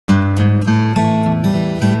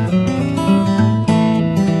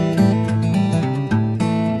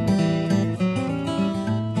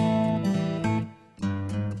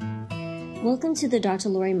Welcome to the Dr.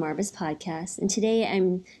 Lori Marbas podcast, and today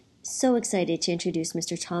I'm so excited to introduce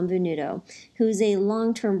Mr. Tom Venuto, who's a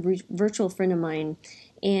long-term virtual friend of mine,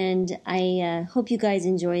 and I hope you guys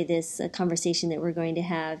enjoy this conversation that we're going to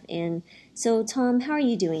have. And so, Tom, how are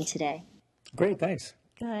you doing today? Great, thanks.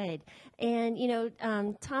 Good. And,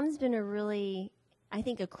 Tom's been a really, I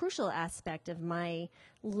think, a crucial aspect of my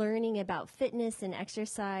learning about fitness and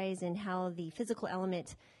exercise and how the physical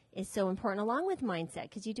element is so important, along with mindset,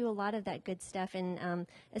 because you do a lot of that good stuff, and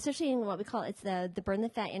especially in what we call, it's the Burn the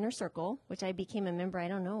Fat Inner Circle, which I became a member, I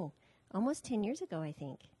don't know, almost 10 years ago, I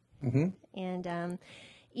think. Mm-hmm. And,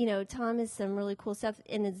 Tom has some really cool stuff,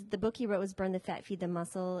 and the book he wrote was Burn the Fat, Feed the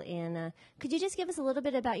Muscle, and could you just give us a little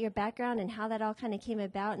bit about your background and how that all kind of came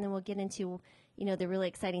about, and then we'll get into, the really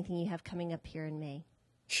exciting thing you have coming up here in May.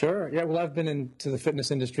 Sure. Yeah, well, I've been into the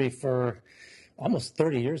fitness industry for almost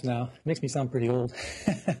 30 years now. It makes me sound pretty old.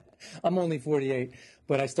 I'm only 48,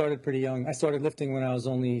 but I started pretty young. I started lifting when I was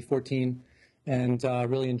only 14 and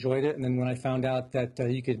really enjoyed it. And then when I found out that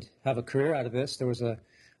you could have a career out of this, there was a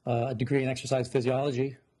degree in exercise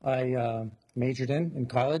physiology I majored in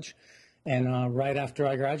college. And right after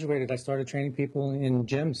I graduated, I started training people in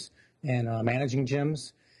gyms and managing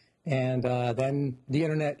gyms. And then the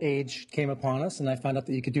internet age came upon us, and I found out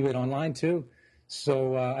that you could do it online too.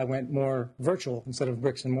 So I went more virtual instead of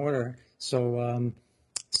bricks and mortar. So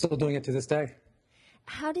still doing it to this day.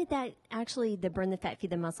 How did that actually, the Burn the Fat,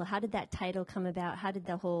 Feed the Muscle, how did that title come about? How did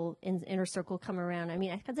the whole inner circle come around? I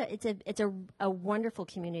mean, it's a wonderful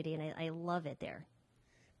community, and I love it there.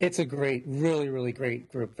 It's a great, really, really great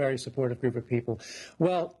group, very supportive group of people.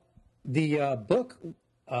 Well, the book,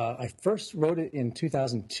 I first wrote it in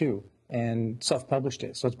 2002. And self-published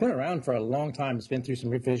it. So it's been around for a long time. It's been through some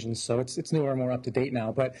revisions, so it's newer and more up to date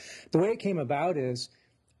now. But the way it came about is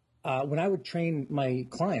when I would train my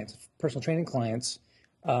clients, personal training clients,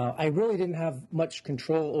 I really didn't have much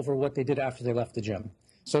control over what they did after they left the gym.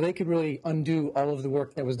 So they could really undo all of the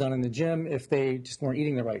work that was done in the gym if they just weren't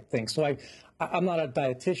eating the right things. So I'm not a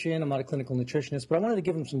dietitian, I'm not a clinical nutritionist, but I wanted to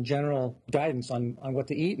give them some general guidance on what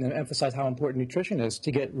to eat and emphasize how important nutrition is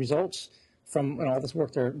to get results from all this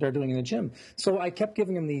work they're doing in the gym. So I kept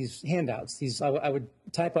giving them these handouts. I would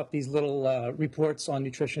type up these little reports on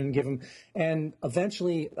nutrition, give them, and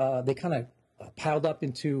eventually they kind of piled up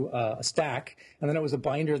into a stack, and then it was a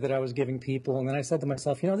binder that I was giving people, and then I said to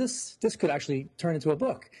myself, this could actually turn into a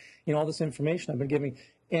book, all this information I've been giving.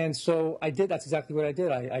 And so I did. That's exactly what I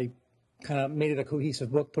did. I kind of made it a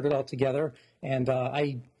cohesive book, put it all together, and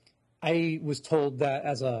I was told that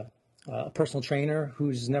as a personal trainer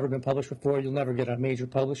who's never been published before, you'll never get a major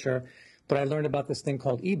publisher. But I learned about this thing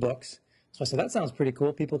called ebooks. So I said, that sounds pretty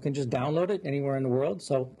cool. People can just download it anywhere in the world.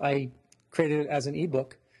 So I created it as an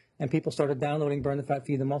ebook, and people started downloading Burn the Fat,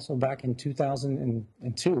 Feed the Muscle back in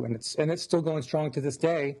 2002. And it's still going strong to this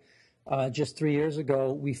day. Just 3 years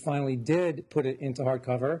ago, we finally did put it into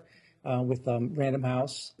hardcover with Random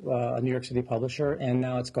House, a New York City publisher, and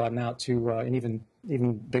now it's gotten out to an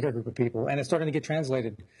even bigger group of people. And it's starting to get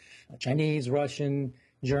translated. Chinese, Russian,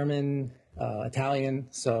 German, Italian,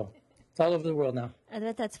 so it's all over the world now. I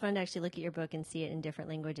bet that's fun to actually look at your book and see it in different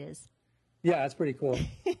languages. Yeah, it's pretty cool.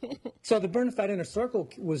 So the Burn the Fat Inner Circle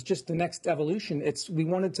was just the next evolution. We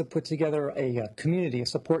wanted to put together a community, a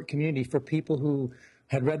support community for people who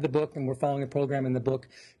had read the book and were following the program in the book,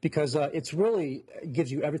 because it's really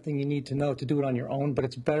gives you everything you need to know to do it on your own, but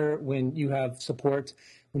it's better when you have support,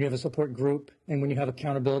 when you have a support group, and when you have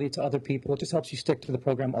accountability to other people. It just helps you stick to the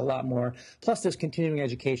program a lot more. Plus, there's continuing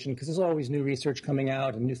education, because there's always new research coming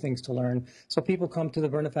out and new things to learn. So people come to the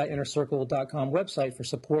burnthefatinnercircle.com website for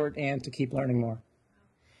support and to keep learning more.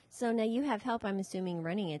 So now you have help, I'm assuming,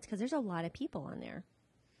 running it, because there's a lot of people on there.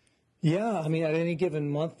 Yeah, I mean, at any given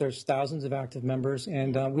month, there's thousands of active members,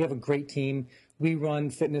 and we have a great team. We run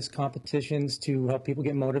fitness competitions to help people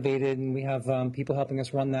get motivated, and we have people helping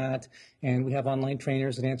us run that, and we have online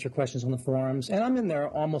trainers that answer questions on the forums, and I'm in there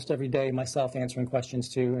almost every day myself answering questions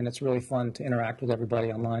too, and it's really fun to interact with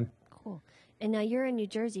everybody online. Cool. And now you're in New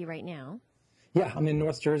Jersey right now. Yeah, I'm in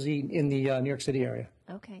North Jersey in the New York City area.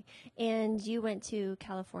 Okay. And you went to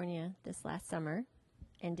California this last summer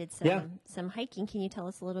and did some hiking. Can you tell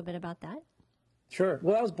us a little bit about that? Sure.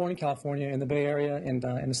 Well, I was born in California, in the Bay Area, and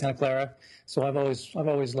in Santa Clara. So I've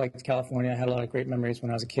always liked California. I had a lot of great memories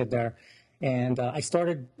when I was a kid there. And I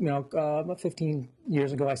started, about 15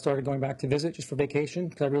 years ago, I started going back to visit just for vacation,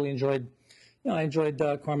 because I really enjoyed, I enjoyed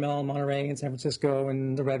Carmel, Monterey, and San Francisco,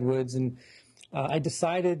 and the Redwoods. And I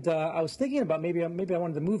decided I was thinking about maybe I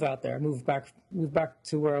wanted to move out there, move back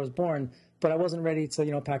to where I was born, but I wasn't ready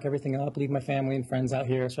to pack everything up, leave my family and friends out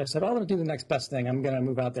here. So I said, I'm going to do the next best thing. I'm going to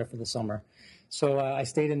move out there for the summer. So I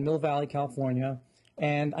stayed in Mill Valley, California,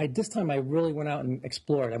 and this time I really went out and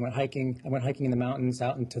explored. I went hiking in the mountains,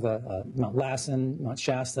 out into the Mount Lassen, Mount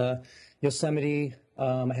Shasta, Yosemite.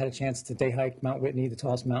 I had a chance to day hike Mount Whitney, the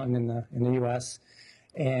tallest mountain in the U.S.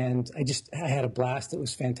 And I had a blast. It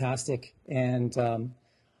was fantastic. And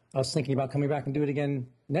I was thinking about coming back and do it again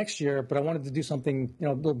next year, but I wanted to do something,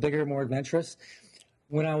 a little bigger, more adventurous.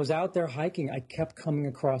 When I was out there hiking, I kept coming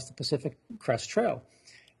across the Pacific Crest Trail.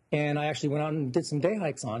 And I actually went out and did some day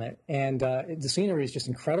hikes on it. And the scenery is just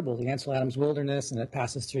incredible. The Ansel Adams Wilderness, and it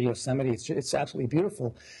passes through Yosemite. It's absolutely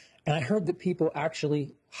beautiful. And I heard that people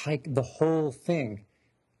actually hike the whole thing.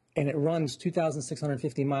 And it runs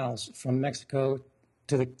 2,650 miles from Mexico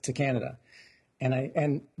to Canada. And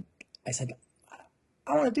I said,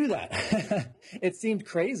 I want to do that. It seemed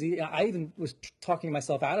crazy. I even was talking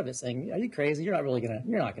myself out of it, saying, "Are you crazy? You're not going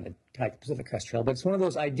to hike the Pacific Crest Trail." But it's one of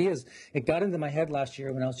those ideas. It got into my head last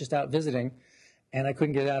year when I was just out visiting, and I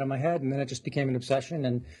couldn't get it out of my head. And then it just became an obsession.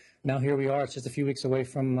 And now here we are. It's just a few weeks away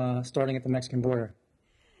from starting at the Mexican border.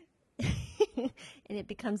 And it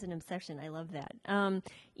becomes an obsession. I love that.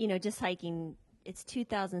 Just hiking, it's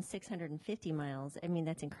 2,650 miles. I mean,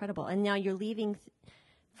 that's incredible. And now you're leaving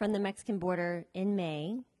from the Mexican border in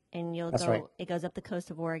May, and That's right. It goes up the coast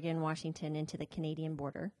of Oregon, Washington, into the Canadian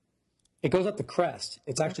border. It goes up the crest.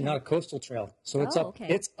 It's actually not a coastal trail. So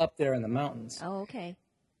it's up there in the mountains. Oh, okay.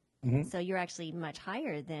 Mm-hmm. So you're actually much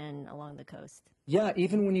higher than along the coast. Yeah,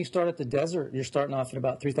 even when you start at the desert, you're starting off at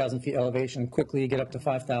about 3,000 feet elevation. Quickly you get up to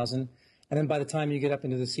 5,000. And then by the time you get up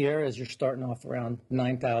into the Sierras, you're starting off around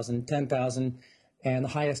 9,000, 10,000. And the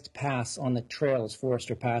highest pass on the trail is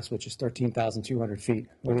Forester Pass, which is 13,200 feet,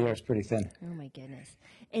 where the air is pretty thin. Oh, my goodness.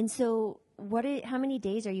 And so how many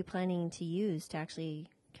days are you planning to use to actually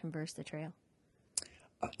traverse the trail?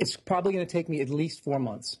 It's probably going to take me at least 4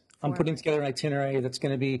 months. I'm putting together an itinerary that's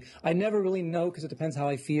going to be, I never really know because it depends how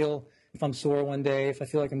I feel. If I'm sore one day, if I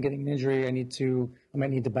feel like I'm getting an injury, I might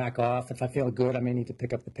need to back off. If I feel good, I may need to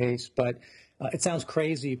pick up the pace. But it sounds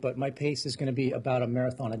crazy, but my pace is going to be about a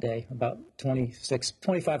marathon a day, about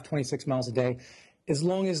 25, 26 miles a day, as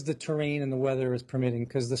long as the terrain and the weather is permitting,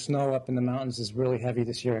 because the snow up in the mountains is really heavy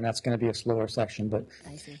this year, and that's going to be a slower section. But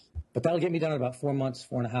I see. But that'll get me done in about 4 months,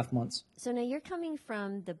 4.5 months. So now you're coming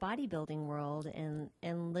from the bodybuilding world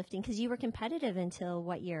and lifting, because you were competitive until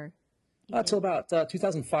what year? Until about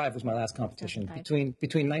 2005 was my last competition. Between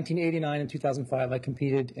 1989 and 2005, I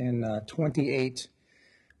competed in 28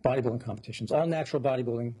 bodybuilding competitions, all natural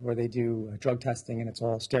bodybuilding, where they do drug testing, and it's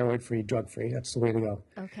all steroid-free, drug-free. That's the way to go.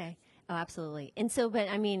 Okay. Oh, absolutely. And so, but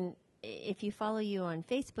I mean, if you follow you on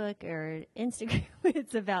Facebook or Instagram,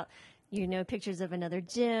 it's about, pictures of another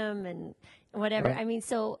gym and whatever. Right. I mean,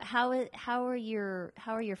 so how are your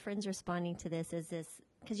friends responding to this? Is this,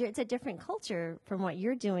 because it's a different culture from what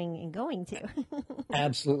you're doing and going to.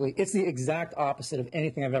 Absolutely. It's the exact opposite of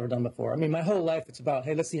anything I've ever done before. I mean, my whole life, it's about,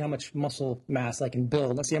 hey, let's see how much muscle mass I can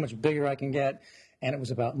build. Let's see how much bigger I can get. And it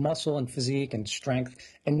was about muscle and physique and strength.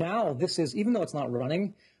 And now this is, even though it's not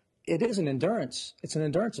running, it is an endurance. It's an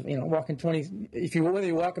endurance of, walking 20, whether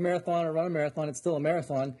you walk a marathon or run a marathon, it's still a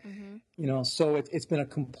marathon, so it's been a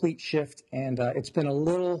complete shift, and it's been a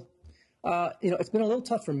little, it's been a little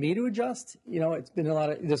tough for me to adjust. It's been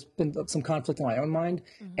there's been some conflict in my own mind.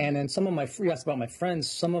 Mm-hmm. And then you asked about my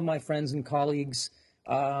friends, some of my friends and colleagues,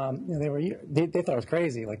 they thought I was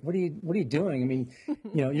crazy. Like, what are you doing? I mean,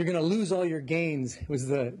 you're going to lose all your gains.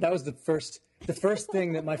 That was the first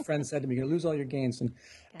thing that my friend said to me. You're going to lose all your gains.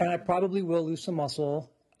 And I probably will lose some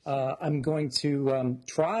muscle. I'm going to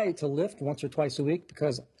try to lift once or twice a week,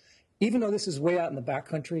 because even though this is way out in the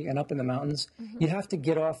backcountry and up in the mountains, you have to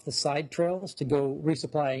get off the side trails to go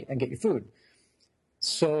resupply and get your food.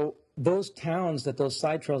 So those towns that those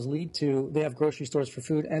side trails lead to, they have grocery stores for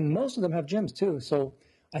food, and most of them have gyms too. So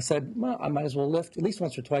I said, well, I might as well lift at least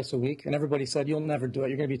once or twice a week. And everybody said, you'll never do it.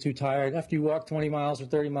 You're going to be too tired. After you walk 20 miles or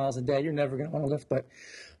 30 miles a day, you're never going to want to lift. But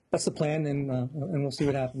that's the plan, and we'll see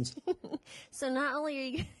what happens. So not only are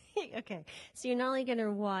you okay, so you're not only going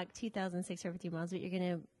to walk 2,650 miles, but you're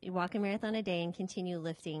going to walk a marathon a day and continue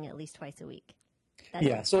lifting at least twice a week.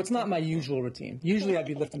 So it's not my usual routine. Usually I'd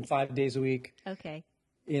be lifting 5 days a week. Okay.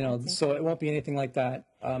 So it won't be anything like that.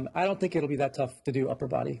 I don't think it'll be that tough to do upper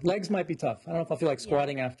body. Legs might be tough. I don't know if I'll feel like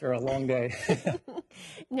squatting after a long day.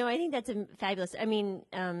 No, I think that's fabulous. I mean,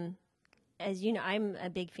 as you know, I'm a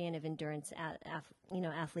big fan of endurance,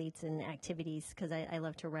 athletes and activities, because I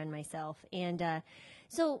love to run myself. And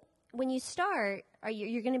so when you start,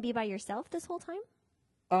 you're going to be by yourself this whole time?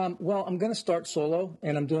 Well, I'm going to start solo,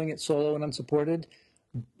 and I'm doing it solo and unsupported.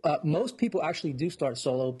 Most people actually do start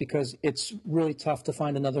solo because it's really tough to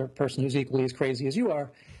find another person who's equally as crazy as you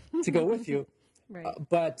are to go with you. Right.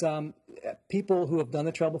 But people who have done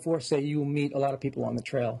the trail before say you will meet a lot of people on the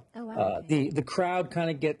trail. Oh, wow. Okay. The crowd kind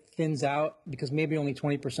of thins out because maybe only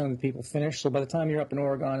 20% of the people finish. So by the time you're up in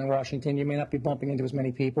Oregon and Washington, you may not be bumping into as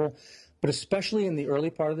many people. But especially in the early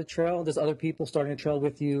part of the trail, there's other people starting the trail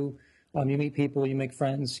with you. You meet people, you make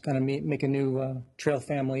friends, kind of make a new trail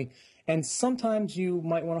family. And sometimes you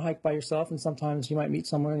might want to hike by yourself, and sometimes you might meet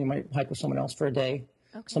someone and you might hike with someone else for a day.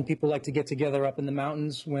 Okay. Some people like to get together up in the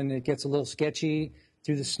mountains when it gets a little sketchy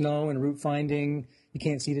through the snow and route finding. You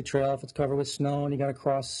can't see the trail if it's covered with snow, and you got to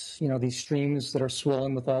cross, these streams that are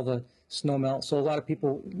swollen with all the snow melt. So a lot of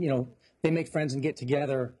people, they make friends and get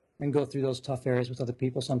together and go through those tough areas with other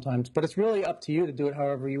people sometimes. But it's really up to you to do it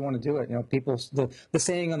however you want to do it. The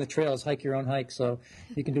saying on the trail is hike your own hike, so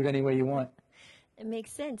you can do it any way you want. It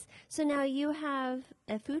makes sense. So now you have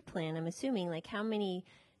a food plan, I'm assuming. Like, how many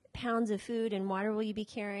pounds of food and water will you be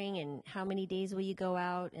carrying, and how many days will you go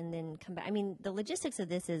out and then come back? I mean, the logistics of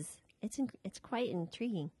this it's quite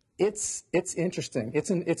intriguing. It's interesting.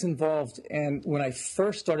 It's involved. And when I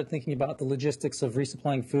first started thinking about the logistics of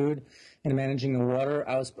resupplying food and managing the water,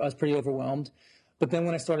 I was pretty overwhelmed. But then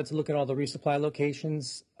when I started to look at all the resupply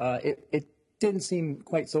locations, it didn't seem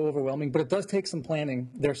quite so overwhelming. But it does take some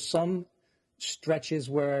planning. There's some stretches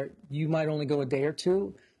where you might only go a day or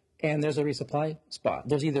two, and there's a resupply spot.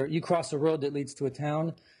 There's either you cross a road that leads to a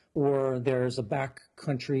town, or there's a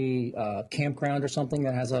backcountry campground or something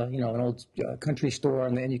that has an old country store,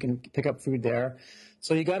 and then you can pick up food there.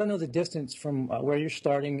 So you got to know the distance from where you're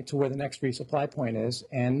starting to where the next resupply point is,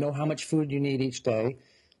 and know how much food you need each day,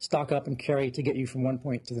 stock up and carry to get you from one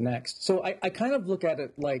point to the next. So I kind of look at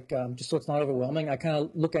it like, just so it's not overwhelming, I kind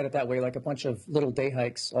of look at it that way, like a bunch of little day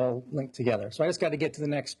hikes all linked together. So I just got to get to the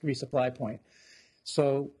next resupply point.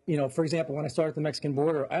 So, for example, when I start at the Mexican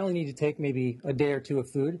border, I only need to take maybe a day or two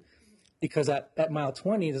of food, because at mile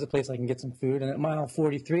 20, there's a place I can get some food, and at mile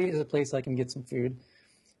 43, there's a place I can get some food.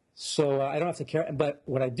 So I don't have to carry, but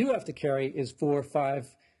what I do have to carry is 4 or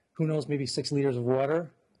 5, who knows, maybe 6 liters of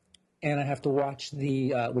water, and I have to watch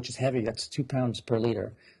which is heavy, that's 2 pounds per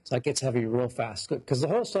liter. So that gets heavy real fast, because the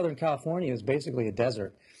whole Southern California is basically a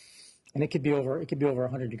desert. And it could be over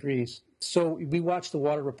 100 degrees. So we watch the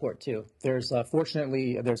water report too.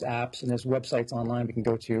 Fortunately, there's apps and there's websites online we can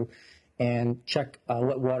go to and check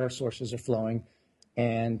what water sources are flowing.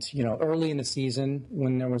 And, early in the season,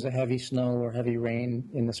 when there was a heavy snow or heavy rain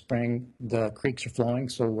in the spring, the creeks are flowing,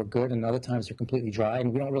 so we're good. And other times they're completely dry,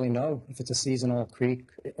 and we don't really know if it's a seasonal creek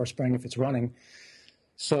or spring if it's running.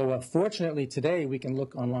 So fortunately today we can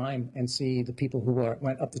look online and see the people who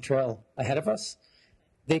went up the trail ahead of us.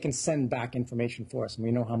 They can send back information for us, and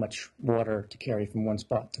we know how much water to carry from one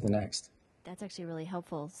spot to the next. That's actually really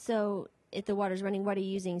helpful. So if the water's running, what are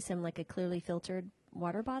you using? A clearly filtered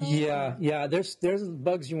water bottle? Yeah. There's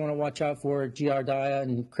bugs you want to watch out for, Giardia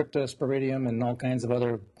and Cryptosporidium and all kinds of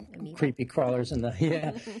other creepy crawlers in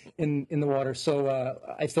the water. So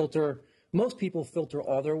I filter. Most people filter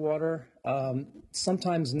all their water,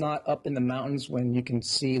 sometimes not up in the mountains when you can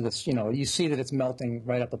see this, you see that it's melting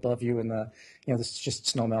right up above you, and this is just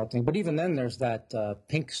snow melting. But even then there's that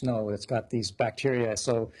pink snow that's got these bacteria.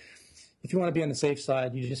 So if you want to be on the safe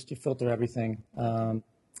side, you filter everything.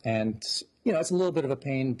 And, it's a little bit of a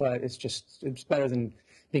pain, but it's better than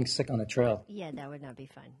being sick on a trail. Yeah, that would not be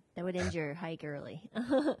fun. That would end your hike early.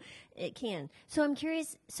 It can. So I'm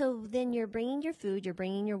curious. So then you're bringing your food, you're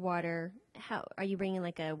bringing your water. How are you bringing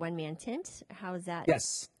like a one-man tent? How is that?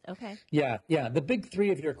 Yes. Okay. Yeah. The big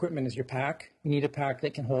 3 of your equipment is your pack. You need a pack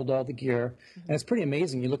that can hold all the gear. Mm-hmm. And it's pretty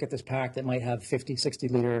amazing. You look at this pack that might have 50, 60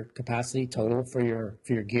 liter capacity total for your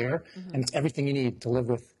gear. Mm-hmm. And it's everything you need to live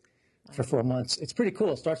with for 4 months. It's pretty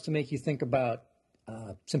cool. It starts to make you think about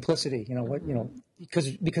simplicity,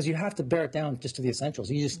 because you have to bear it down just to the essentials.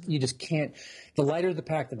 You just can't. The lighter the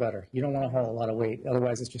pack, the better. You don't want to haul a lot of weight.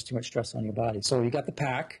 Otherwise, it's just too much stress on your body. So you got the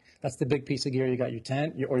pack. That's the big piece of gear. You got your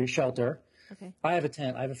tent or your shelter. Okay. I have a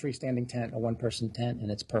tent. I have a freestanding tent, a one-person tent, and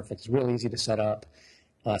it's perfect. It's real easy to set up.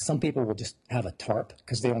 Some people will just have a tarp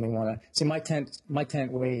because they only want to. See, my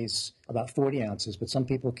tent weighs about 40 ounces, but some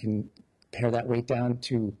people can pare that weight down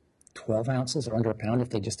to 12 ounces or under a pound if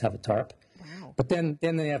they just have a tarp. Wow. But then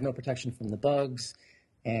they have no protection from the bugs,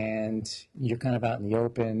 and you're kind of out in the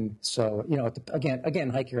open. So, again,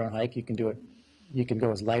 hike your own hike. You can do it. You can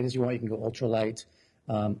go as light as you want. You can go ultra light.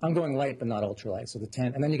 I'm going light, but not ultra light. So the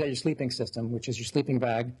tent, and then you got your sleeping system, which is your sleeping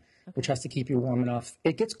bag, which has to keep you warm enough.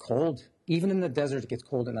 It gets cold Even in the desert, it gets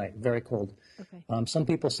cold at night, very cold. Okay. Some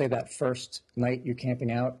people say that first night you're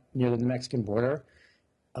camping out near the Mexican border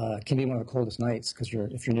can be one of the coldest nights because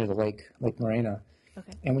if you're near the Lake Morena.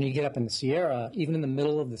 Okay. And when you get up in the Sierra, even in the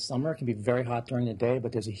middle of the summer, it can be very hot during the day,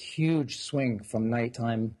 but there's a huge swing from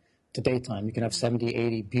nighttime to daytime. You can have 70,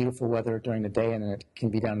 80, beautiful weather during the day, and then it can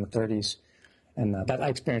be down in the 30s. And I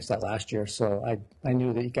experienced that last year, so I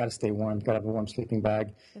knew that you got to stay warm. You got to have a warm sleeping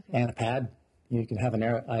bag and a pad. You can have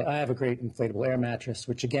I have a great inflatable air mattress,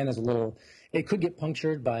 which again is it could get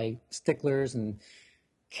punctured by sticklers and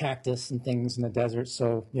cactus and things in the desert,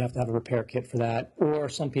 so you have to have a repair kit for that. Or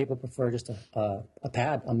some people prefer just a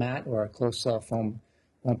pad, a mat, or a closed cell foam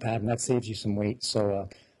pad, and that saves you some weight. So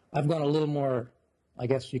I've gone a little more, I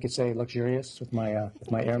guess you could say, luxurious with my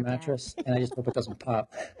air mattress, and I just hope it doesn't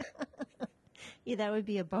pop. Yeah, that would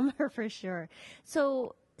be a bummer for sure.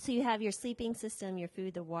 So you have your sleeping system, your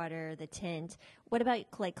food, the water, the tent. What about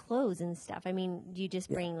like clothes and stuff? I mean, do you just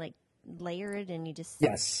bring like layered and you just...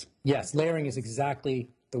 Yes. Layering is exactly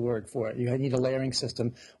the word for it. You need a layering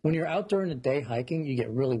system. When you're out during the day hiking, you get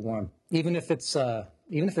really warm. Even if it's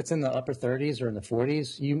in the upper 30s or in the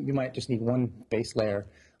 40s, you might just need one base layer.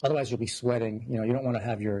 Otherwise, you'll be sweating. You don't want to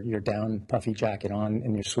have your down puffy jacket on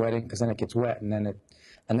and you're sweating because then it gets wet, and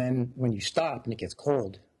then when you stop and it gets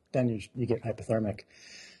cold, then you get hypothermic.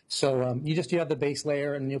 So you have the base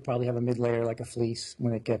layer, and you'll probably have a mid layer like a fleece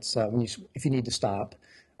when it gets if you need to stop.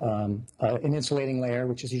 An insulating layer,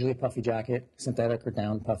 which is usually a puffy jacket, synthetic or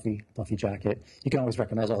down puffy jacket. You can always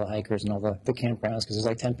recognize all the hikers and all the campgrounds because there's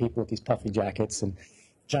like 10 people with these puffy jackets and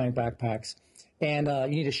giant backpacks. And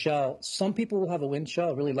you need a shell. Some people will have a wind shell,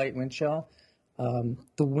 a really light wind shell.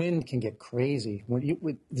 The wind can get crazy.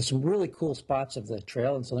 There's some really cool spots of the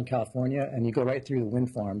trail in Southern California, and you go right through the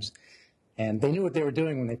wind farms. And they knew what they were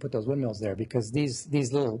doing when they put those windmills there, because these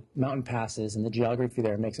little mountain passes and the geography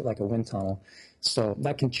there makes it like a wind tunnel. So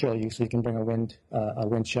that can chill you. So you can bring a wind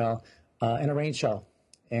shell and a rain shell.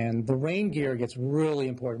 And the rain gear gets really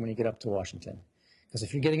important when you get up to Washington, because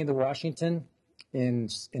if you're getting into Washington in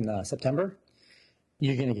September,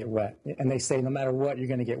 you're going to get wet. And they say no matter what, you're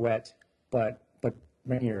going to get wet, but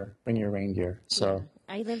bring your rain gear. So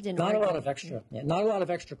I lived in not Oregon. a lot of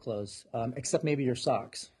extra clothes, except maybe your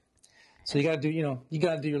socks. So you got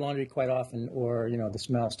to do your laundry quite often, or the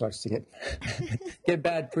smell starts to get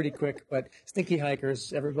bad pretty quick. But stinky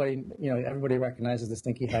hikers, everybody recognizes the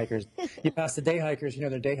stinky hikers. You pass the day hikers,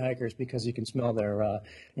 they're day hikers because you can smell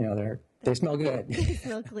they smell good. They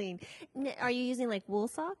smell clean. Are you using like wool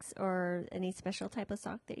socks or any special type of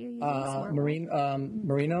sock that you're using? Merino.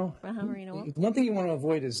 Merino. One thing you want to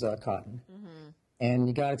avoid is cotton. Mm-hmm. And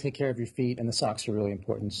you got to take care of your feet, and the socks are really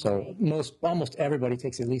important. So almost everybody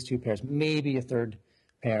takes at least 2 pairs, maybe a third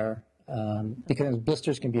pair, because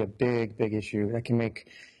blisters can be a big, big issue. That can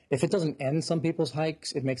if it doesn't end some people's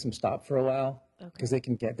hikes, it makes them stop for a while because they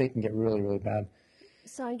can get really, really bad.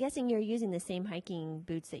 So I'm guessing you're using the same hiking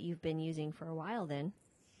boots that you've been using for a while then.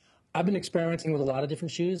 I've been experimenting with a lot of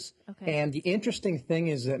different shoes. Okay. And the interesting thing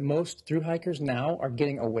is that most thru hikers now are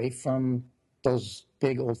getting away from those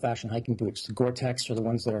big old-fashioned hiking boots. The Gore-Tex are the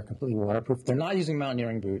ones that are completely waterproof. They're not using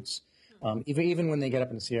mountaineering boots. Even when they get up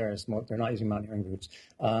in the Sierras, they're not using mountaineering boots.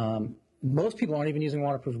 Most people aren't even using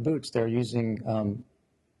waterproof boots. They're using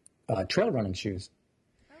trail running shoes.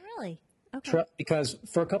 Oh, really? Okay. Because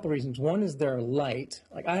for a couple of reasons. One is they're light.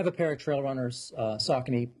 Like I have a pair of Trail Runners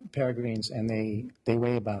Saucony Peregrines, and they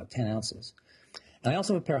weigh about 10 ounces. And I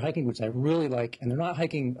also have a pair of hiking boots I really like, and they're not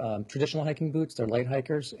traditional hiking boots. They're light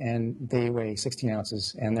hikers, and they weigh 16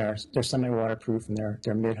 ounces, and they're semi-waterproof, and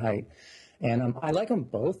they're mid-height. And I like them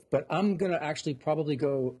both, but I'm going to actually probably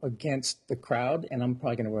go against the crowd, and I'm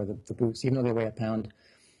probably going to wear the boots, even though they weigh a pound.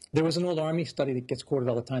 There was an old Army study that gets quoted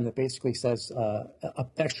all the time that basically says an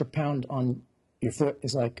extra pound on your foot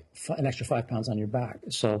is like an extra 5 pounds on your back.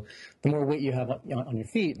 So the more weight you have on your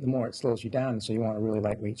feet, the more it slows you down. So you want a really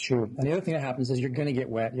lightweight shoe. And the other thing that happens is you're going to get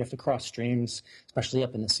wet. You have to cross streams, especially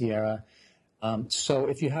up in the Sierra. So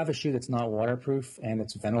if you have a shoe that's not waterproof and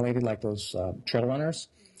it's ventilated like those Trail Runners,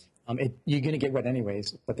 you're going to get wet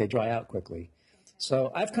anyways, but they dry out quickly.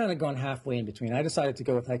 So I've kind of gone halfway in between. I decided to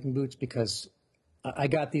go with hiking boots because I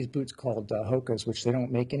got these boots called Hokas, which they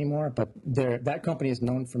don't make anymore, but that company is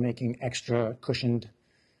known for making extra cushioned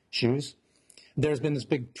shoes. There's been this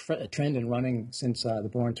big trend in running since the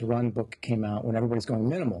Born to Run book came out, when everybody's going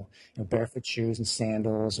minimal, barefoot shoes and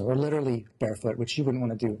sandals, or literally barefoot, which you wouldn't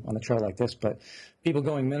want to do on a trail like this, but people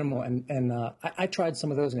going minimal. And I tried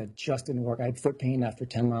some of those, and it just didn't work. I had foot pain after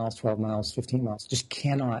 10 miles, 12 miles, 15 miles. Just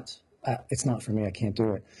cannot it's not for me. I can't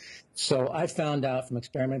do it. So I found out from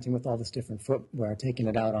experimenting with all this different footwear, taking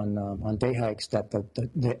it out on day hikes, that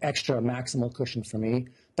the extra maximal cushion for me,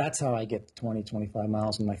 that's how I get 20, 25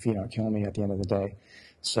 miles and my feet aren't killing me at the end of the day.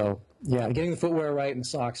 So yeah, getting the footwear right and the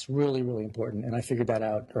socks, really, really important. And I figured that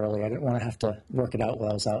out early. I didn't want to have to work it out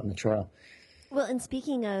while I was out on the trail. Well, and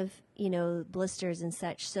speaking of, blisters and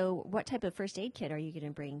such, so what type of first aid kit are you going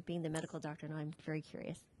to bring? Being the medical doctor, now I'm very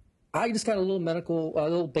curious. I just got a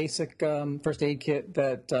little basic first aid kit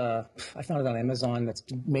that I found it on Amazon. That's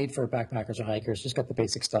made for backpackers or hikers. Just got the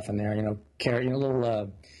basic stuff in there.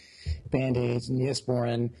 Little Band-Aids,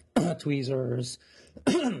 Neosporin, tweezers.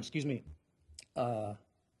 Excuse me.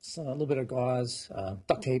 So a little bit of gauze,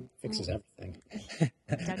 duct tape fixes everything.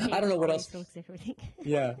 I don't know what else.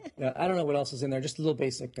 Yeah. I don't know what else is in there. Just a little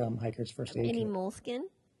basic hiker's first aid. Any kit. Moleskin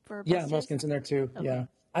for blisters? Yeah, Moleskin's in there too. Okay. Yeah,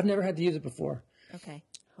 I've never had to use it before. Okay.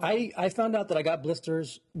 I found out that I got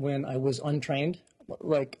blisters when I was untrained.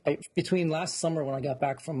 Between last summer when I got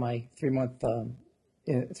back from my 3 months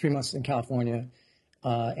in California,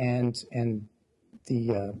 and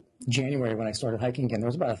the January when I started hiking again, there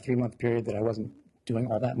was about a 3-month period that I wasn't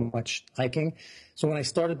doing all that much hiking. So when I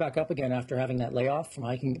started back up again after having that layoff from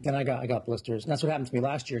hiking, then I got blisters. And that's what happened to me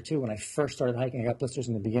last year too. When I first started hiking, I got blisters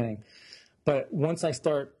in the beginning. But once I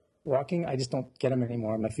start walking, I just don't get them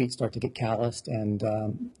anymore. My feet start to get calloused. And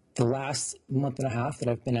the last month and a half that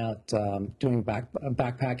I've been out doing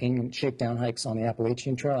backpacking and shakedown hikes on the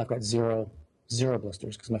Appalachian Trail, I've got zero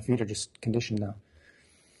blisters because my feet are just conditioned now.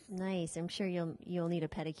 Nice. I'm sure you'll need a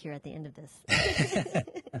pedicure at the end of this.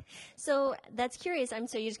 So that's curious.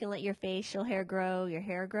 So you're just gonna let your facial hair grow, your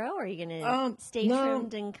hair grow, or are you gonna stay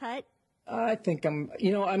trimmed and cut? I think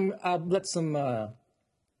I'll let some.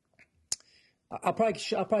 I'll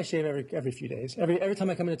probably shave every few days. Every time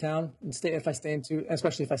I come into town and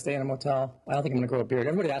especially if I stay in a motel, I don't think I'm going to grow a beard.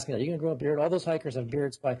 Everybody asks me, "Are you going to grow a beard?" All those hikers have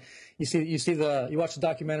beards. You watch the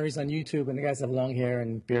documentaries on YouTube, and the guys have long hair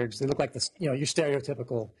and beards. They look like your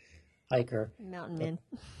stereotypical hiker. Mountain men.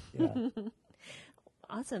 Yeah.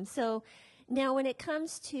 Awesome. So now, when it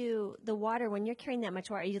comes to the water, when you're carrying that much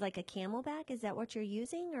water, are you like a Camelback? Is that what you're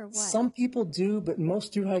using, or what? Some people do, but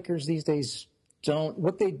most thru hikers these days don't.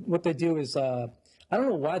 What they do is I don't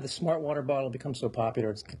know why the Smart Water bottle becomes so popular.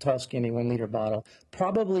 It's a tall, skinny 1 liter bottle.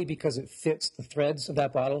 Probably because it fits the threads of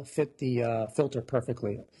that bottle fit the filter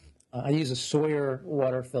perfectly. I use a Sawyer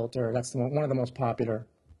water filter. That's one of the most popular.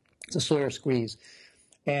 It's a Sawyer Squeeze,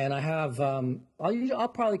 and I have I'll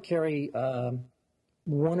probably carry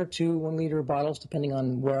 1 or 2 1 liter bottles depending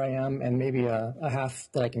on where I am, and maybe a half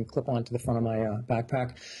that I can clip onto the front of my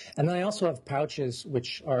backpack. And then I also have pouches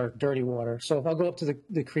which are dirty water. So if I'll go up to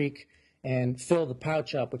the creek and fill the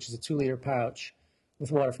pouch up, which is a 2 liter pouch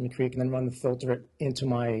with water from the creek, and then run the filter into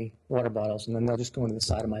my water bottles, and then they'll just go into the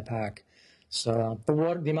side of my pack. So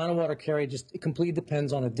the amount of water carried it completely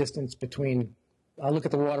depends on the distance between. I'll look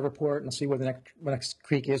at the water report and I'll see where the next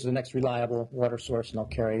creek is, or the next reliable water source, and I'll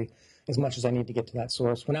carry as much as I need to get to that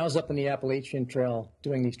source. When I was up in the Appalachian Trail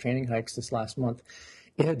doing these training hikes this last month,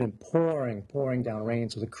 it had been pouring down rain,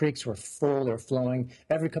 so the creeks were full, they were flowing.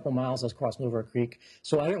 Every couple miles I was crossing over a creek,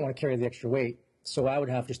 so I didn't want to carry the extra weight. So I would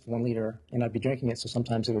have just 1 liter, and I'd be drinking it, so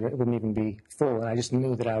sometimes it wouldn't even be full, and I just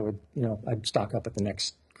knew that I'd stock up at the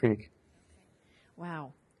next creek.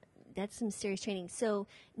 Wow. That's some serious training. So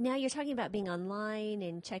now you're talking about being online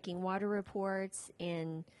and checking water reports.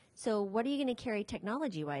 And so what are you going to carry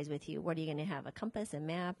technology-wise with you? What are you going to have? A compass, a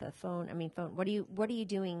map, a phone? Phone. What are you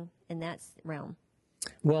doing in that realm?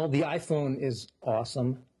 Well, the iPhone is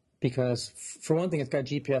awesome because, for one thing, it's got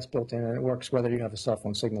GPS built in, and it works whether you have a cell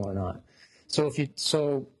phone signal or not. So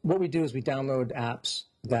what we do is we download apps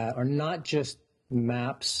that are not just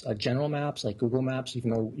maps, general maps like Google Maps,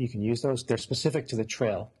 even though you can use those. They're specific to the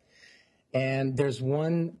trail. And there's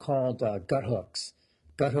one called Guthooks.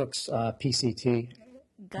 Guthooks PCT.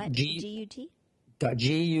 G-U-T?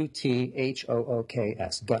 Guthooks.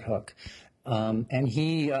 Guthook.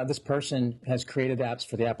 And this person has created apps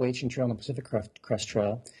for the Appalachian Trail and the Pacific Crest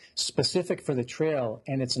Trail, specific for the trail.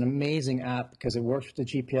 And it's an amazing app because it works with the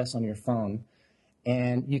GPS on your phone.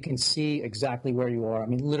 And you can see exactly where you are. I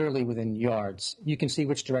mean, literally within yards. You can see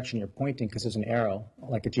which direction you're pointing because there's an arrow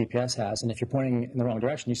like a GPS has. And if you're pointing in the wrong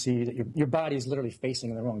direction, you see that your body is literally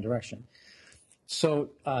facing in the wrong direction.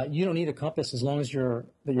 So you don't need a compass as long as your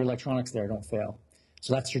electronics there don't fail.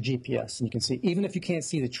 So that's your GPS. And you can see, even if you can't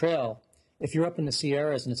see the trail, if you're up in the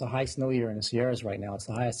Sierras, and it's a high snow year in the Sierras right now, it's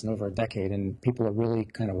the highest in over a decade, and people are really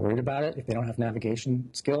kind of worried about it if they don't have navigation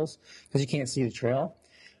skills because you can't see the trail.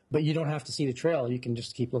 But you don't have to see the trail. You can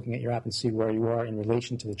just keep looking at your app and see where you are in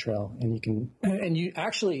relation to the trail. And you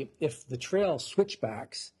actually, if the trail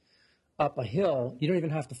switchbacks, up a hill, you don't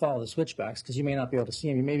even have to follow the switchbacks because you may not be able to see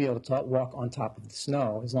them. You may be able to walk on top of the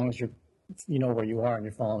snow as long as you know where you are and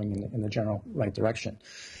you're following in the general right direction.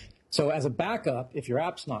 So as a backup, if your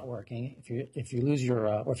app's not working, if you lose your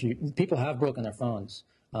or if people have broken their phones,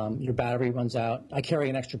 your battery runs out. I carry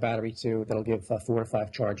an extra battery too that'll give 4 to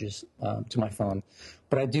 5 charges to my phone,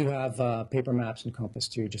 but I do have paper maps and compass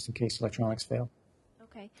too, just in case electronics fail.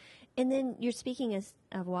 Okay. And then you're speaking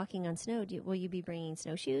of walking on snow. Will you be bringing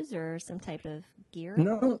snowshoes or some type of gear?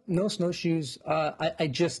 No snowshoes.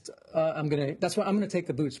 That's why I'm gonna take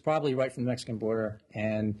the boots probably right from the Mexican border,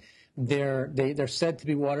 and they're said to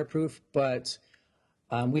be waterproof, but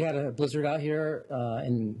we had a blizzard out here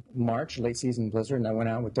in March, late season blizzard, and I went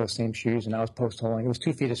out with those same shoes, and I was post-holing. It was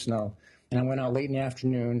 2 feet of snow, and I went out late in the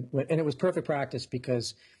afternoon, and it was perfect practice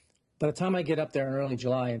because by the time I get up there in early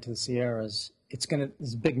July into the Sierras, it's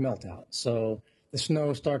a big melt out. So the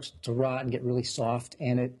snow starts to rot and get really soft,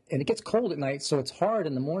 and it gets cold at night, so it's hard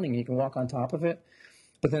in the morning. You can walk on top of it,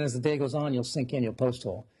 but then as the day goes on, you'll sink in, you'll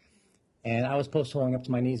post-hole. And I was post-holing up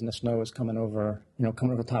to my knees, and the snow was coming over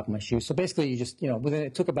the top of my shoes. So basically, you just,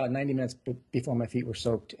 it took about 90 minutes before my feet were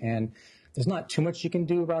soaked. And there's not too much you can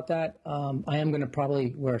do about that. I am going to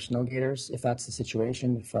probably wear snow gaiters if that's the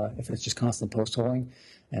situation, if it's just constant post-holing.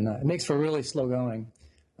 And it makes for really slow going.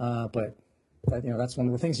 But that's one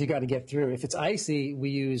of the things you got to get through. If it's icy,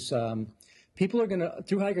 we use,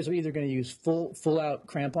 through hikers are either going to use full-out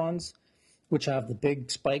crampons, which have the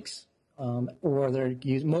big spikes, or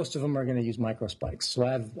most of them are going to use micro spikes. So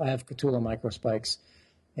I have Catula micro spikes,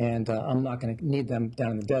 and I'm not going to need them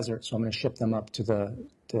down in the desert. So I'm going to ship them up to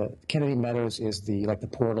the Kennedy Meadows is the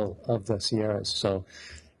portal of the Sierras. So,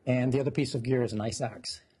 and the other piece of gear is an ice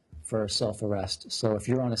axe for self-arrest. So if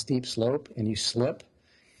you're on a steep slope and you slip,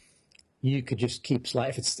 you could just keep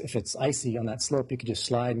slide. If it's icy on that slope, you could just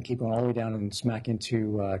slide and keep going all the way down and smack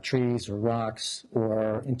into trees or rocks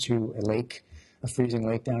or into a lake. A freezing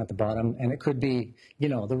lake down at the bottom, and it could be, the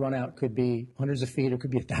run out could be hundreds of feet, or it could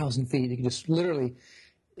be 1,000 feet. You could just literally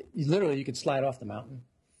you could slide off the mountain.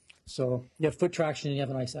 So you have foot traction and you have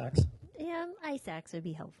an ice axe. Yeah, ice axe would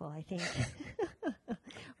be helpful, I think.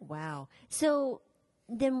 Wow. So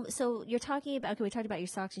you're talking about, we talked about your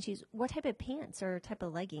socks and shoes. What type of pants or type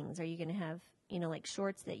of leggings are you going to have? Like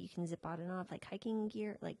shorts that you can zip on and off, like hiking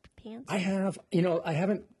gear, like pants? I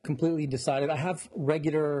haven't completely decided. I have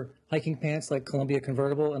regular hiking pants, like Columbia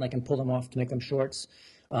convertible, and I can pull them off to make them shorts.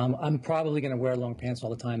 I'm probably going to wear long pants all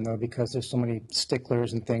the time, though, because there's so many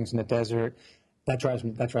sticklers and things in the desert. That drives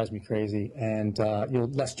me crazy. And you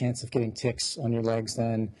have less chance of getting ticks on your legs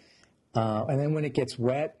then. And then when it gets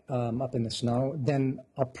wet up in the snow, then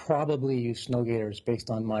I'll probably use snow gaiters based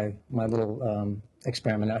on my little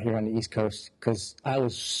experiment out here on the East Coast, because I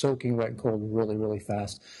was soaking wet and cold really, really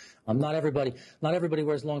fast. Not everybody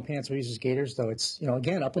wears long pants or uses gaiters, though. It's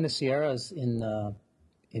again up in the Sierras in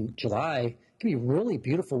July, it can be really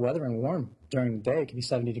beautiful weather and warm during the day. It can be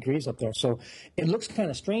 70 degrees up there. So it looks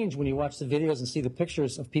kind of strange when you watch the videos and see the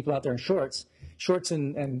pictures of people out there in shorts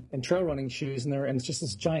and trail running shoes, and it's just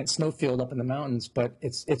this giant snowfield up in the mountains. But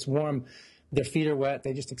it's warm. Their feet are wet.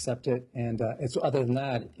 They just accept it, and it's other than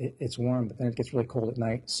that, it's warm. But then it gets really cold at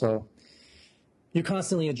night. So you're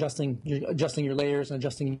constantly adjusting your layers and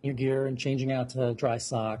adjusting your gear and changing out to dry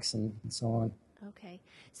socks and so on. Okay,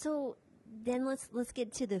 so then let's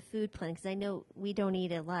get to the food plan, because I know we don't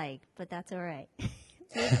eat alike, but that's all right.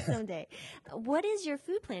 Maybe someday. What is your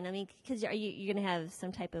food plan? I mean, because are you going to have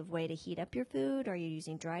some type of way to heat up your food? Are you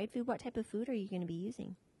using dried food? What type of food are you going to be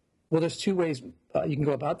using? Well, there's 2 ways you can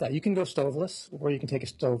go about that. You can go stoveless, or you can take a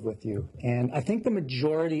stove with you. And I think the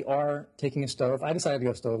majority are taking a stove. I decided to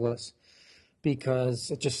go stoveless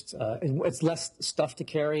because it's less stuff to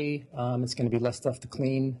carry. It's going to be less stuff to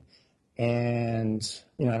clean, and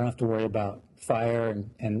I don't have to worry about fire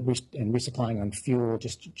and resupplying on fuel,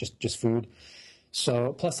 just food.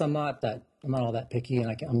 So plus I'm not all that picky,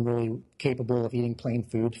 and I'm really capable of eating plain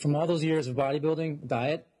food. From all those years of bodybuilding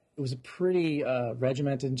diet, it was a pretty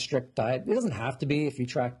regimented, strict diet. It doesn't have to be if you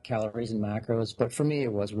track calories and macros, but for me,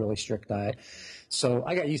 it was a really strict diet. So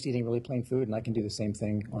I got used to eating really plain food, and I can do the same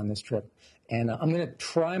thing on this trip. And I'm going to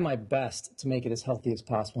try my best to make it as healthy as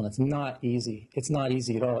possible, and it's not easy. It's not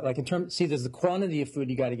easy at all. Like there's the quantity of food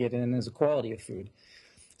you got to get in, and there's the quality of food.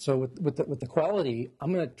 So with the quality,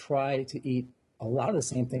 I'm going to try to eat a lot of the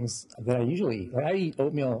same things that I usually eat. Like I eat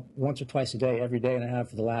oatmeal once or twice a day, every day, and I have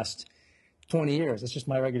for the last 20 years. It's just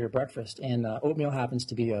my regular breakfast. And oatmeal happens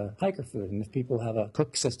to be a hiker food. And if people have a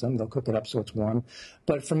cook system, they'll cook it up so it's warm.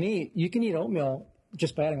 But for me, you can eat oatmeal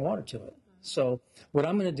just by adding water to it. So what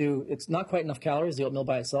I'm going to do, it's not quite enough calories, the oatmeal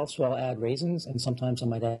by itself, so I'll add raisins, and sometimes I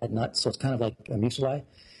might add nuts. So it's kind of like a muesli.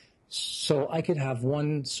 So I could have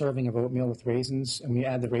one serving of oatmeal with raisins, and we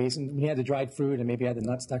add the raisin, we add the dried fruit, and maybe add the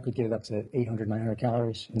nuts. That could get it up to 800, 900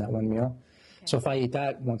 calories in that one meal. Okay. So if I eat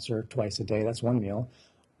that once or twice a day, that's one meal.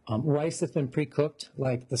 Rice that's been pre-cooked,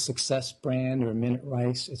 like the Success brand or Minute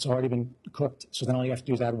Rice, it's already been cooked. So then all you have to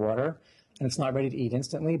do is add water, and it's not ready to eat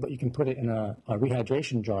instantly, but you can put it in a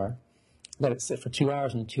rehydration jar, let it sit for 2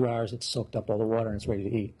 hours, and in 2 hours it's soaked up all the water and it's ready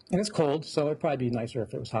to eat. And it's cold, so it'd probably be nicer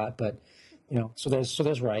if it was hot, but so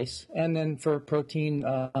there's rice. And then for protein,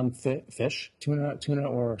 fish, tuna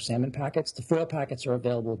or salmon packets. The foil packets are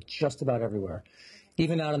available just about everywhere,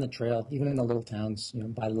 even out on the trail, even in the little towns.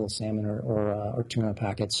 Buy little salmon or tuna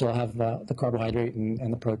packets. So I'll have the carbohydrate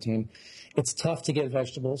and the protein. It's tough to get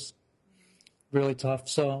vegetables, really tough.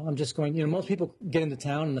 So I'm just going. Most people get into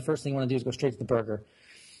town and the first thing they want to do is go straight to the burger.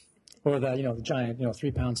 Or the giant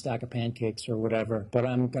 3-pound stack of pancakes or whatever. But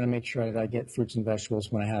I'm going to make sure that I get fruits and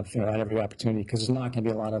vegetables when I have at every opportunity, because there's not going to be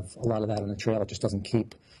a lot of that on the trail. It just doesn't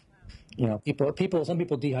keep. Some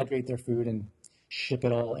people dehydrate their food and ship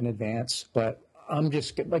it all in advance. But I'm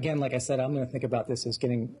just, again, like I said, I'm going to think about this as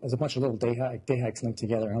a bunch of little day hikes linked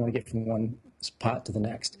together. And I want to get from one spot to the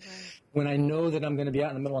next. Right. When I know that I'm going to be out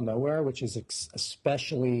in the middle of nowhere, which is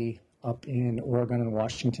especially up in Oregon and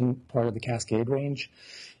Washington, part of the Cascade Range,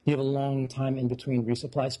 you have a long time in between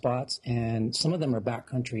resupply spots, and some of them are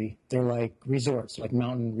backcountry. They're like resorts, like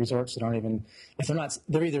mountain resorts that aren't even,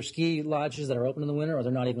 they're either ski lodges that are open in the winter or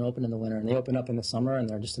they're not even open in the winter, and they open up in the summer and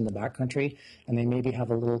they're just in the backcountry, and they maybe have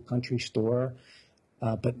a little country store,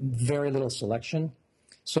 but very little selection.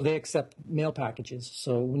 So they accept mail packages.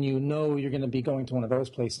 So when you're going to be going to one of those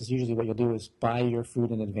places, usually what you'll do is buy your food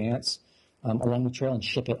in advance along the trail and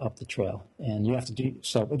ship it up the trail. And you have to do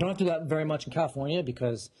so. We don't have to do that very much in California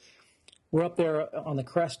because we're up there on the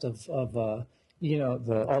crest of all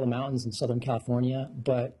the mountains in Southern California,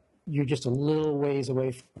 but you're just a little ways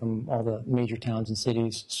away from all the major towns and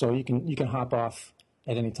cities. So you can hop off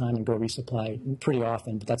at any time and go resupply pretty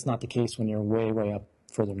often, but that's not the case when you're way, way up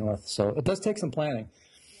further north. So it does take some planning.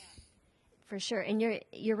 For sure. And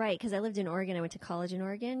you're right, because I lived in Oregon. I went to college in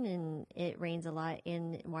Oregon, and it rains a lot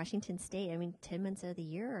in Washington State. I mean, 10 months of the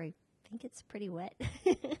year, I think it's pretty wet.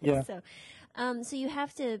 Yeah. So you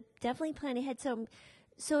have to definitely plan ahead.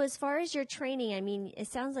 So as far as your training, I mean, it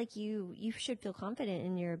sounds like you should feel confident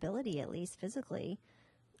in your ability, at least physically.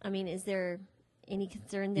 I mean, is there any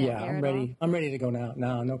concern there? Yeah, I'm ready. I'm ready to go now.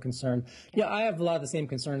 No concern. Okay. Yeah, I have a lot of the same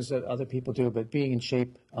concerns that other people do, but being in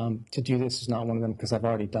shape to do this is not one of them because I've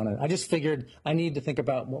already done it. I just figured I need to think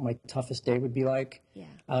about what my toughest day would be like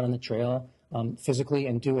out on the trail physically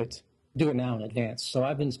and do it now in advance. So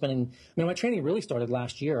I've been spending. My training really started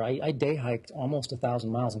last year. I day hiked almost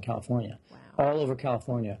 1,000 miles in California, all over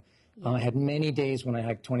California. I had many days when I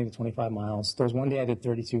hiked 20 to 25 miles. There was one day I did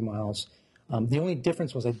 32 miles. The only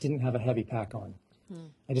difference was I didn't have a heavy pack on.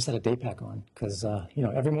 I just had a day pack on because,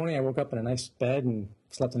 every morning I woke up in a nice bed and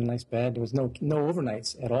slept in a nice bed. There was no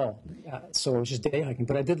overnights at all. So it was just day hiking.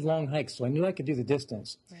 But I did long hikes, so I knew I could do the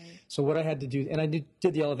distance. Right. So what I had to do, and I did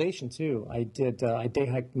the elevation too. I day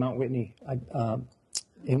hiked Mount Whitney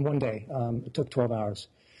in one day. It took 12 hours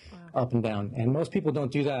up and down. And most people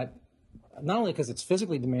don't do that, not only because it's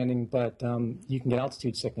physically demanding, but you can get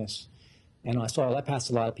altitude sickness. And I passed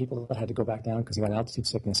a lot of people that had to go back down because they got altitude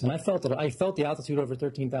sickness. And I felt the altitude over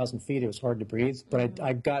 13,000 feet. It was hard to breathe. But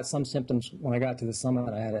I got some symptoms when I got to the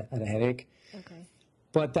summit. I had a headache. Okay.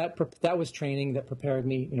 But that was training that prepared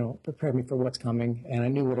me for what's coming. And I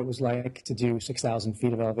knew what it was like to do 6,000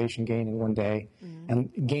 feet of elevation gain in one day, and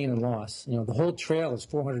gain and loss. The whole trail is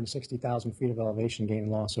 460,000 feet of elevation gain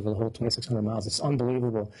and loss over the whole 2,600 miles. It's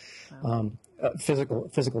unbelievable. Wow.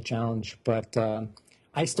 Physical challenge. But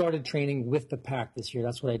I started training with the pack this year.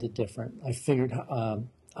 That's what I did different. I figured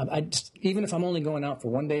even if I'm only going out for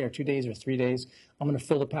 1 day or 2 days or 3 days, I'm going to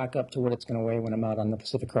fill the pack up to what it's going to weigh when I'm out on the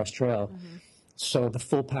Pacific Crest Trail. Mm-hmm. So the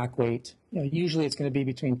full pack weight, usually it's going to be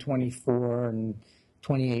between 24 and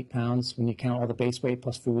 28 pounds when you count all the base weight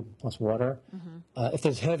plus food plus water. Mm-hmm. If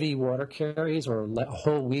there's heavy water carries or a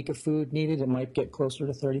whole week of food needed, it might get closer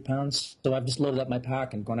to 30 pounds. So I've just loaded up my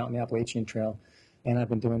pack and gone out on the Appalachian Trail. And I've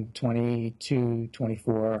been doing 22,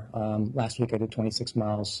 24. Last week I did 26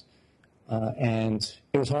 miles, and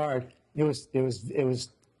it was hard. It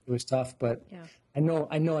was tough, but I know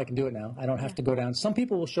I can do it now. I don't have to go down. Some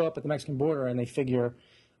people will show up at the Mexican border and they figure,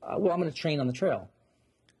 I'm going to train on the trail.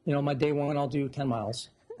 My day one I'll do 10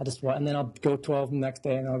 miles. And then I'll go 12 the next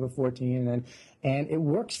day, and I'll go 14, and it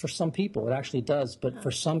works for some people. It actually does, but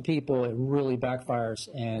for some people it really backfires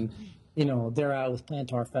and. They're out with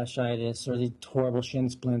plantar fasciitis or the horrible shin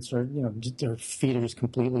splints or, their feet are just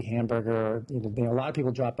completely hamburger. Or, a lot of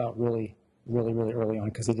people drop out really, really, really early on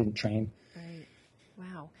because they didn't train. Right.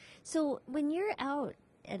 Wow. So when you're out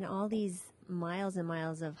and all these miles and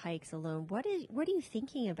miles of hikes alone, what are you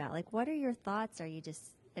thinking about? Like, what are your thoughts? Are you just,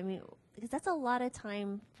 I mean, because that's a lot of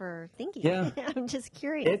time for thinking. Yeah. I'm just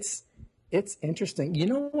curious. It's interesting. You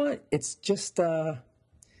know what? It's just,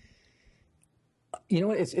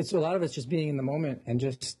 it's a lot of it's just being in the moment and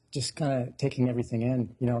just kind of taking everything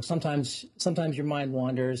in. Sometimes your mind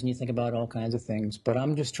wanders and you think about all kinds of things, but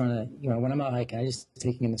I'm just trying to, when I'm out hiking, I just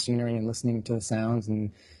taking in the scenery and listening to the sounds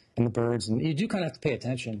and the birds. And you do kind of have to pay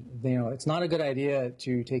attention. It's not a good idea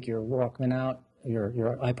to take your Walkman out,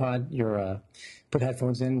 your iPod, put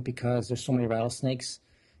headphones in because there's so many rattlesnakes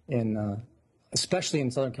especially in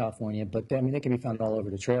Southern California, but they can be found all over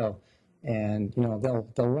the trail. And they'll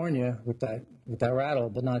warn you with that rattle,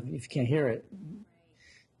 but not if you can't hear it.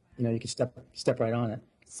 You can step right on it.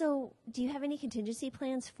 So, do you have any contingency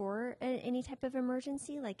plans for any type of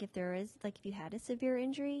emergency? Like if you had a severe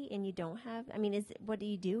injury and you don't have, what do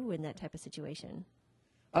you do in that type of situation?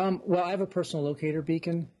 Well, I have a personal locator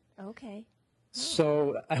beacon. Okay.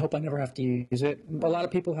 So I hope I never have to use it. A lot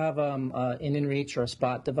of people have an InReach or a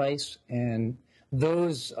Spot device, and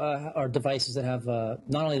those are devices that have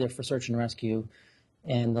not only they're for search and rescue,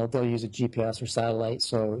 and they'll use a GPS or satellite.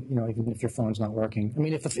 So even if your phone's not working,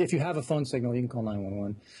 if you have a phone signal, you can call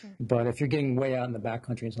 911. Sure. But if you're getting way out in the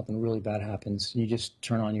backcountry and something really bad happens, you just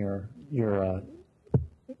turn on your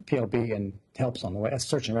PLB and help's on the way.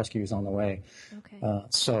 Search and rescue is on the way. Okay.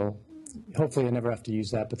 So hopefully I never have to use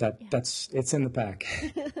that, but it's in the pack.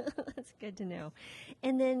 That's good to know.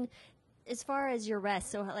 And then as far as your rest,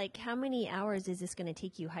 so like how many hours is this going to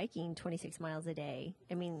take you hiking 26 miles a day?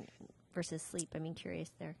 Versus sleep.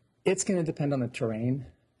 Curious there. It's going to depend on the terrain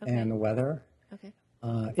and the weather. Okay.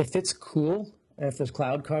 If it's cool, if there's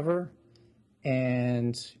cloud cover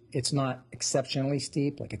and it's not exceptionally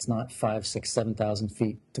steep, like it's not 5,000, 6,000, 7,000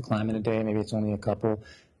 feet to climb in a day, maybe it's only a couple,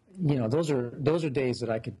 those are days that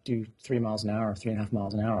I could do 3 miles an hour, 3.5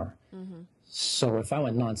 miles an hour. Mm-hmm. So if I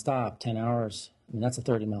went nonstop, 10 hours, that's a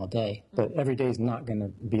 30-mile day. But every day is not going to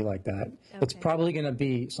be like that. Okay. It's probably going to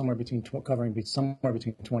be somewhere between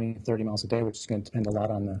 20 and 30 miles a day, which is going to depend a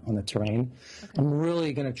lot on the terrain. Okay. I'm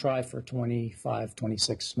really going to try for 25,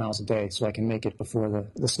 26 miles a day so I can make it before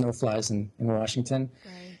the snow flies in Washington.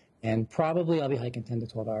 Right. And probably I'll be hiking 10 to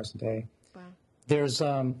 12 hours a day.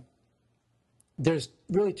 Wow. There's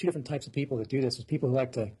really two different types of people that do this. There's people who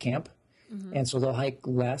like to camp, and so they'll hike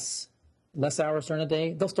less hours during the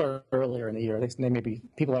day. They'll start earlier in the year. They maybe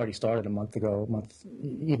people already started a month ago,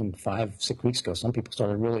 even 5, 6 weeks ago. Some people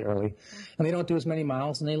started really early, and they don't do as many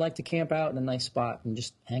miles. And they like to camp out in a nice spot and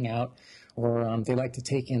just hang out, or they like to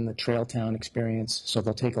take in the trail town experience. So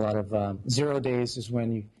they'll take a lot of 0 days is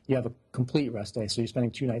when you have a complete rest day. So you're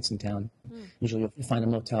spending 2 nights in town. Usually you find a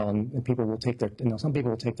motel, and people will take some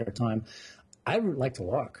people will take their time. I like to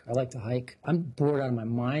walk. I like to hike. I'm bored out of my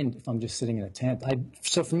mind if I'm just sitting in a tent.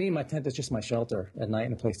 So for me, my tent is just my shelter at night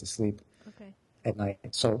and a place to sleep at night.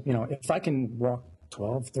 So, if I can walk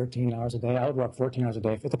 12, 13 hours a day, I would walk 14 hours a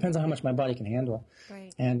day. It depends on how much my body can handle.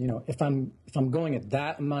 Right. And, if I'm going at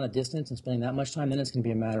that amount of distance and spending that much time, then it's going to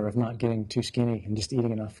be a matter of not getting too skinny and just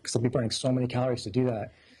eating enough because I'll be burning so many calories to do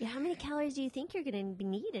that. Yeah. How many calories do you think you're going to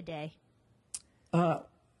need a day? I'll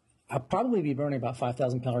probably be burning about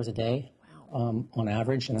 5,000 calories a day. On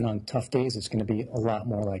average, and then on tough days, it's going to be a lot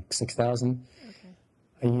more, like 6,000.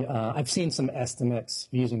 Okay. I've seen some estimates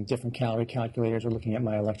using different calorie calculators or looking at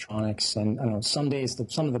my electronics, and I don't know, some days,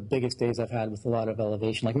 some of the biggest days I've had with a lot of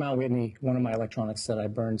elevation, like Mount Whitney, one of my electronics said I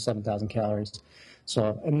burned 7,000 calories.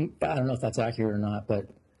 So I don't know if that's accurate or not, but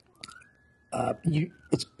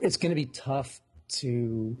it's going to be tough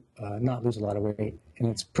to not lose a lot of weight, and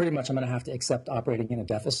it's pretty much I'm going to have to accept operating in a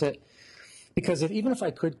deficit. Because even if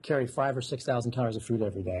I could carry 5,000 or 6,000 calories of food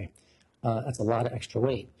every day, that's a lot of extra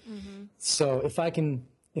weight. Mm-hmm. So if I can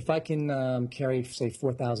carry, say,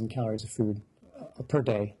 4,000 calories of food per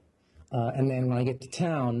day, and then when I get to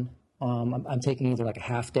town, I'm taking either like a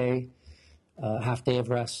half day of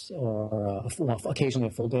rest, or occasionally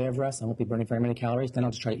a full day of rest. I won't be burning very many calories. Then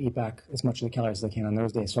I'll just try to eat back as much of the calories as I can on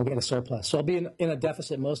those days. So I'll get a surplus. So I'll be in a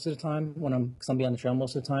deficit most of the time because I'll be on the trail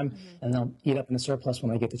most of the time, and then I'll eat up in the surplus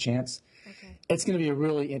when I get the chance. Okay. It's going to be a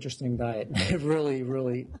really interesting diet, really,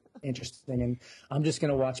 really interesting. And I'm just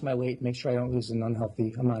going to watch my weight, make sure I don't lose an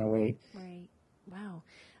unhealthy amount of weight. Right. Wow.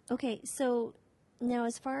 Okay. So now,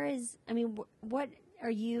 as far as what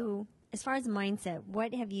are you? As far as mindset,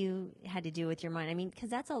 what have you had to do with your mind? Because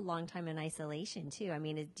that's a long time in isolation too.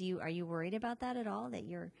 Are you worried about that at all? That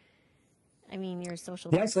your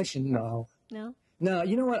social. The isolation, no. No. No,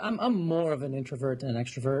 you know what? I'm more of an introvert than an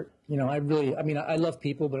extrovert. I love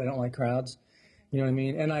people, but I don't like crowds. You know what I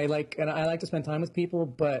mean? And I like to spend time with people,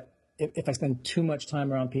 but if I spend too much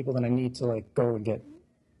time around people, then I need to like go and get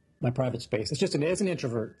my private space. It's an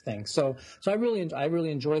introvert thing. So I really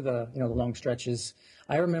enjoy the long stretches.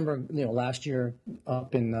 I remember last year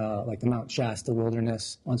up in like the Mount Shasta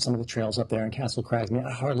wilderness on some of the trails up there in Castle Crags. I mean,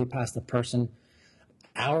 I hardly passed a person.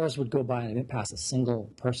 Hours would go by and I didn't pass a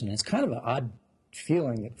single person. It's kind of an odd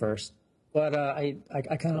feeling at first, but I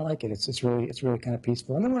kind of like it. It's really kind of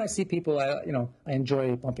peaceful. And then when I see people, I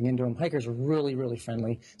enjoy bumping into them. Hikers are really, really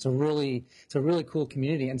friendly. It's a really cool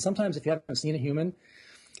community. And sometimes if you haven't seen a human,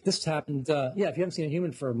 this has happened. If you haven't seen a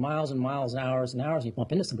human for miles and miles and hours, and you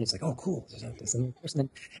bump into somebody, it's like, oh, cool, there's a new person,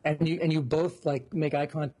 and you both like make eye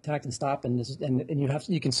contact and stop, and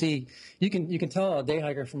you can tell a day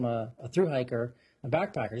hiker from a through hiker, a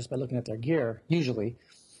backpacker, just by looking at their gear usually.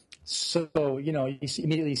 So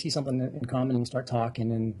immediately see something in common and you start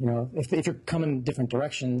talking, and if you're coming different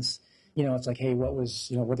directions, it's like, hey,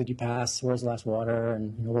 what did you pass? Where's the last water?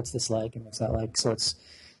 And what's this like? And what's that like? So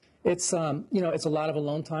it's a lot of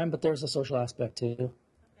alone time, but there's a social aspect too.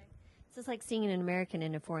 Okay. So it's like seeing an American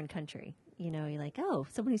in a foreign country. You're like, oh,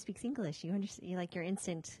 someone who speaks English. You understand? You like your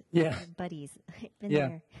instant buddies. Been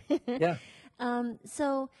there. Yeah.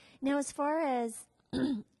 So now, as far as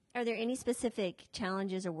are there any specific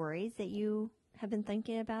challenges or worries that you have been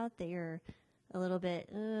thinking about that you're a little bit?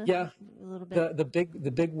 A little bit.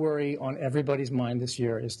 The big worry on everybody's mind this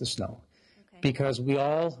year is the snow, because we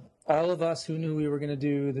all of us who knew we were going to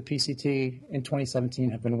do the PCT in 2017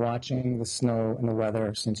 have been watching the snow and the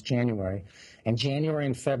weather since January, and January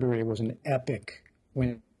and February was an epic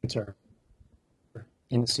winter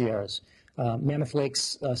in the Sierras. Mammoth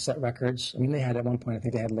Lakes set records. I mean, they had at one point, I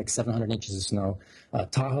think they had like 700 inches of snow.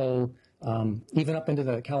 Tahoe, even up into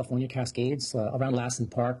the California Cascades, around Lassen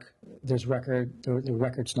Park, there's record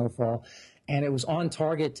snowfall. And it was on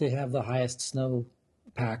target to have the highest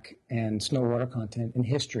snowpack and snow water content in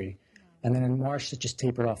history. And then in March, it just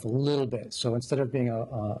tapered off a little bit. So instead of being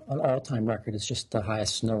an all-time record, it's just the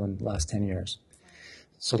highest snow in the last 10 years.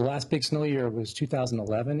 So the last big snow year was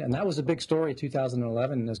 2011, and that was a big story,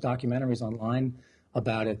 2011. And there's documentaries online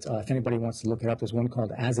about it. If anybody wants to look it up, there's one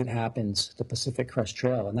called As It Happens, the Pacific Crest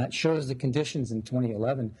Trail. And that shows the conditions in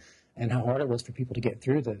 2011 and how hard it was for people to get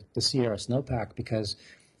through the Sierra snowpack, because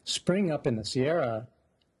spring up in the Sierra,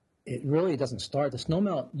 it really doesn't start. The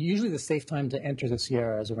snowmelt, usually the safe time to enter the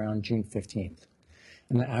Sierra is around June 15th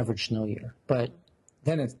in the average snow year. But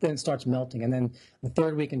then it starts melting, and then the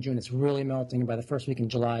third week in June it's really melting, and by the first week in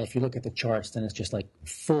July, if you look at the charts, then it's just like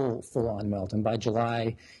full on melt, and by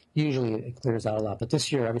July usually it clears out a lot. But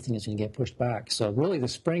this year everything is going to get pushed back. So really the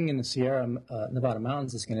spring in the Sierra Nevada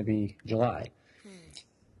mountains is going to be July.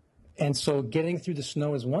 And so getting through the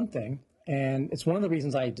snow is one thing, and it's one of the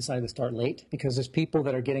reasons I decided to start late, because there's people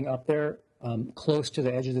that are getting up there close to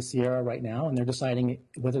the edge of the Sierra right now, and they're deciding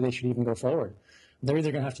whether they should even go forward. They're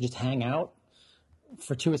either going to have to just hang out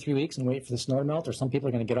for 2 or 3 weeks and wait for the snow to melt, or some people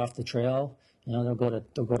are going to get off the trail. They'll go to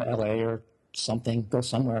LA or something, go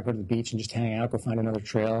somewhere, go to the beach and just hang out, go find another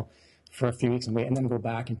trail for a few weeks and wait, and then go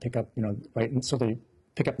back and pick up, right. And so they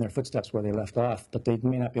pick up in their footsteps where they left off, but they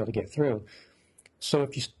may not be able to get through. So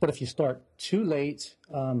if you start too late,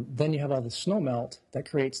 then you have all the snow melt that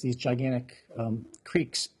creates these gigantic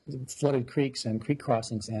creeks, flooded creeks and creek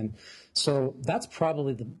crossings, and so that's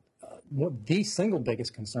probably the single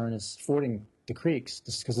biggest concern is fording the creeks,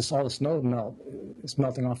 just because all the snow is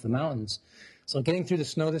melting off the mountains. So getting through the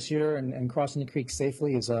snow this year and crossing the creek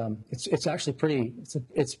safely is it's actually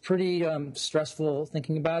pretty stressful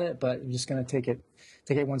thinking about it, but you're just going to take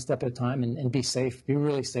it one step at a time and be safe, be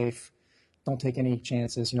really safe. Don't take any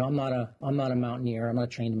chances. I'm not a mountaineer. I'm not a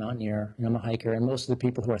trained mountaineer. I'm a hiker, and most of the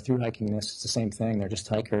people who are through hiking this, it's the same thing. They're just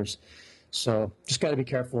hikers. So just got to be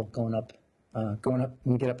careful going up when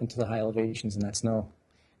you get up into the high elevations in that snow.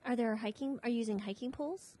 Are you using hiking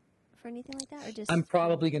poles for anything like that, or just? I'm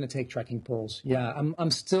probably going to take trekking poles. Yeah,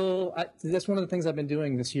 that's one of the things I've been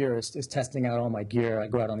doing this year is testing out all my gear. I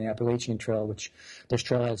go out on the Appalachian Trail, which there's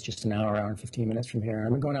trailheads just an hour and 15 minutes from here.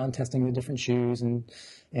 I've been going out and testing the different shoes and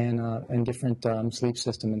different sleep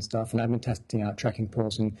system and stuff. And I've been testing out trekking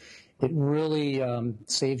poles, and it really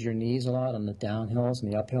saves your knees a lot on the downhills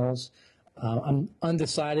and the uphills. I'm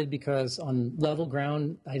undecided because on level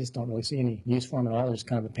ground, I just don't really see any use for them at all. They're just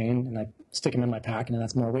kind of a pain, and I stick them in my pack, and then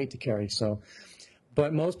that's more weight to carry. So,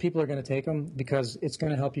 but most people are going to take them because it's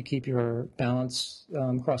going to help you keep your balance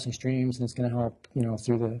crossing streams, and it's going to help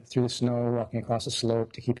through the snow, walking across a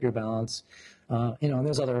slope to keep your balance. And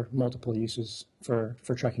there's other multiple uses for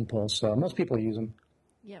trekking poles. So most people use them.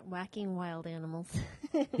 Yeah, whacking wild animals.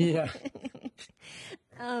 Yeah.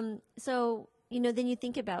 So, then you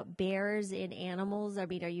think about bears and animals. I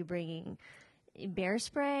mean, are you bringing bear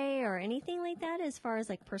spray or anything like that as far as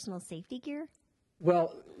like personal safety gear?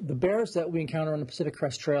 Well, the bears that we encounter on the Pacific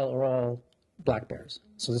Crest Trail are all black bears.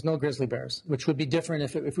 So there's no grizzly bears, which would be different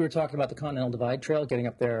if we were talking about the Continental Divide Trail, getting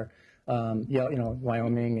up there,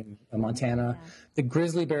 Wyoming and Montana. Yeah. The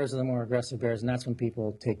grizzly bears are the more aggressive bears, and that's when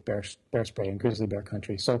people take bear spray in grizzly bear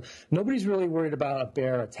country. So nobody's really worried about a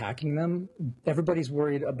bear attacking them. Everybody's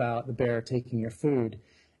worried about the bear taking your food,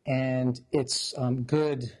 and it's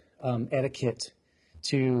good etiquette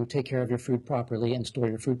to take care of your food properly and store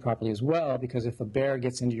your food properly as well, because if a bear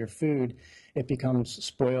gets into your food, it becomes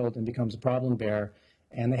spoiled and becomes a problem bear.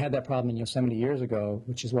 And they had that problem in Yosemite years ago,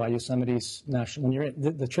 which is why Yosemite's national, when you're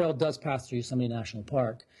in, the trail does pass through Yosemite National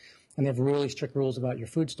Park, and they have really strict rules about your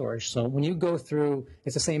food storage. So when you go through,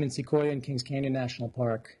 it's the same in Sequoia and Kings Canyon National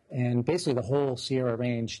Park, and basically the whole Sierra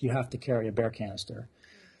Range, you have to carry a bear canister.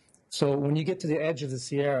 So when you get to the edge of the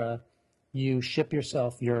Sierra, you ship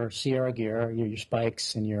yourself your Sierra gear, your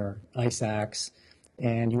spikes and your ice axe,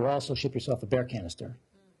 and you also ship yourself a bear canister.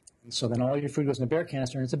 And so then all your food goes in a bear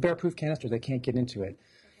canister, and it's a bear-proof canister. They can't get into it.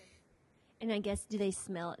 And I guess, do they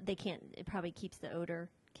smell? They can't. It probably keeps the odor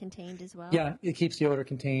contained as well. Yeah, it keeps the odor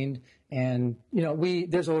contained, and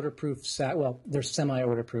there's odor-proof. There's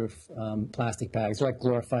semi-odor-proof plastic bags. They're like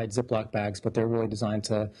glorified Ziploc bags, but they're really designed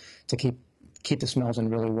to keep the smells in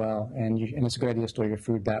really well, and it's a good idea to store your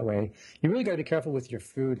food that way. You really got to be careful with your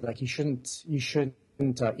food. Like you shouldn't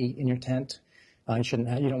eat in your tent. You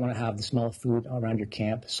don't want to have the smell of food around your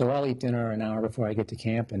camp. So I'll eat dinner an hour before I get to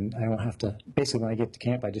camp, and I don't have to. Basically, when I get to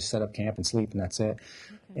camp, I just set up camp and sleep, and that's it.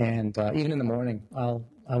 Okay. And even in the morning,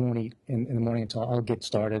 I won't eat in the morning until I'll get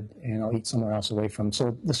started, and I'll eat somewhere else away from.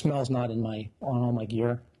 So the smell's not on all my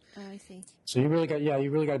gear. Oh, I see. So you really got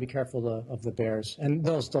to be careful of the bears, and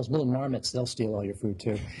those little marmots. They'll steal all your food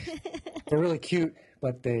too. They're really cute,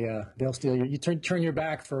 but they'll steal you turn your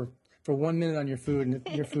back for 1 minute on your food,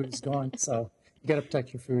 and your food is gone. So you got to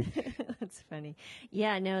protect your food. That's funny.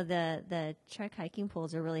 Yeah, no, the Trek hiking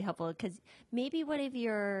poles are really helpful, because maybe one of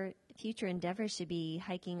your future endeavors should be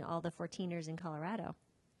hiking all the 14ers in Colorado.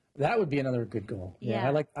 That would be another good goal. Yeah.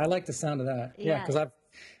 I like the sound of that. Yeah, because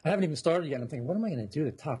I haven't even started yet. I'm thinking, what am I going to do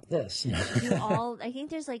to top this? I think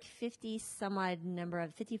there's like 50 some odd number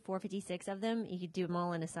of 54, 56 of them. You could do them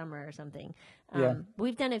all in a summer or something. Yeah.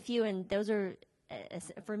 We've done a few, and those are,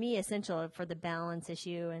 for me, essential for the balance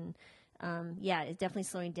issue. And it's definitely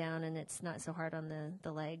slowing down, and it's not so hard on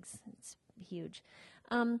the legs. It's huge.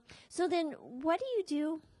 So then what do you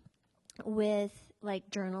do with like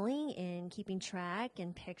journaling and keeping track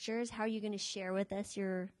and pictures? How are you going to share with us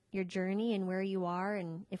your journey and where you are,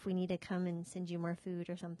 and if we need to come and send you more food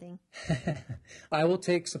or something? I will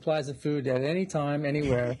take supplies of food at any time,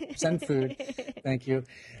 anywhere. Send food. Thank you.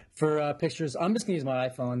 For pictures, I'm just going to use my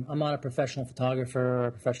iPhone. I'm not a professional photographer or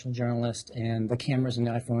a professional journalist, and the cameras and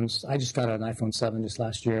the iPhones, I just got an iPhone 7 just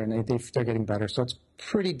last year, and they're getting better. So it's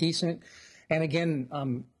pretty decent. And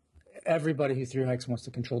again, everybody who thru hikes wants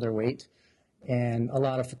to control their weight. And a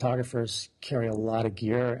lot of photographers carry a lot of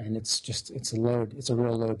gear, and it's a load. It's a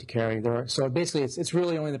real load to carry. So basically, it's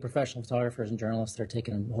really only the professional photographers and journalists that are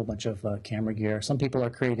taking a whole bunch of camera gear. Some people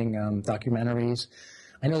are creating documentaries.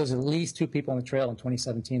 I know there's at least 2 people on the trail in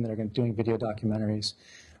 2017 that are doing video documentaries.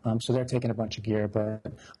 So they're taking a bunch of gear.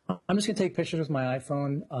 But I'm just going to take pictures with my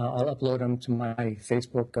iPhone. I'll upload them to my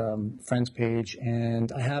Facebook friends page,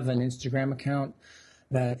 and I have an Instagram account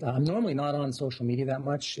that I'm normally not on social media that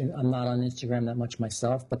much. I'm not on Instagram that much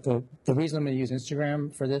myself, but the reason I'm going to use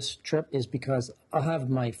Instagram for this trip is because I'll have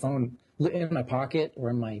my phone in my pocket or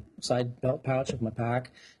in my side belt pouch of my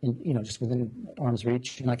pack, and just within arm's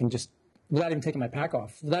reach, and I can just, without even taking my pack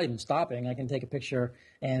off, without even stopping, I can take a picture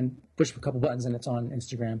and push a couple buttons, and it's on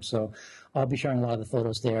Instagram. So I'll be sharing a lot of the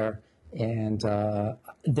photos there. And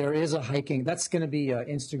there is a hiking. That's going to be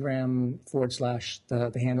Instagram /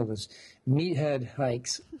 the handle is Meathead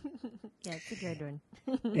Hikes. Yeah, it's a good one.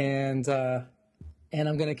 and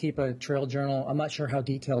I'm going to keep a trail journal. I'm not sure how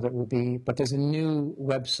detailed it will be, but there's a new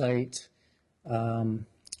website.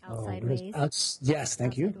 Outside Ways. Yes,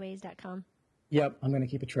 thank you. Outsideways.com. Yep, I'm going to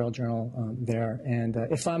keep a trail journal there. And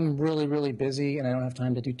if I'm really, really busy and I don't have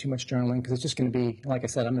time to do too much journaling, because it's just going to be, like I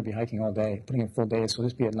said, I'm going to be hiking all day, putting in full days, so it'll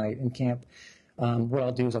just be at night in camp. What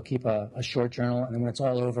I'll do is I'll keep a short journal, and then when it's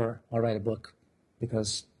all over, I'll write a book,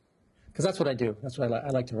 because that's what I do. That's what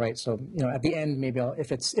I like to write. So, at the end, maybe if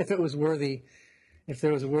there was a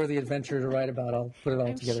worthy adventure to write about, I'll put it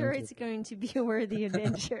all together. I'm sure it's going to be a worthy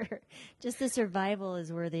adventure. Just the survival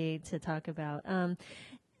is worthy to talk about.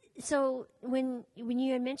 So when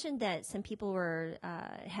you had mentioned that some people were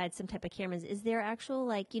had some type of cameras, is there actual,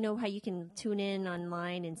 like, you know how you can tune in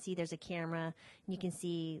online and see there's a camera and you can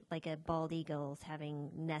see like a bald eagle's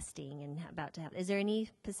having nesting and about to have? Is there any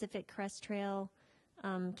Pacific Crest Trail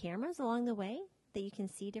cameras along the way that you can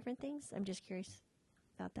see different things? I'm just curious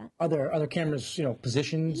about that. Are there other cameras,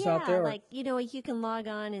 positions out there? Like, you can log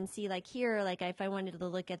on and see, like, here, like if I wanted to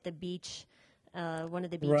look at the beach, one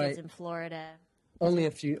of the beaches Right. in Florida. Only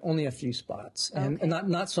a few spots, and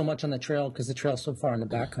not so much on the trail because the trail's so far in the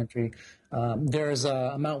backcountry. There's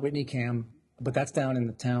a Mount Whitney cam, but that's down in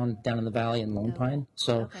the town, down in the valley in Lone Pine.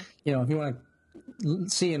 So, if you want to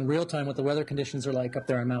see in real time what the weather conditions are like up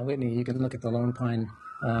there on Mount Whitney, you can look at the Lone Pine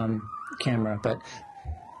camera. But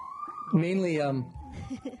mainly,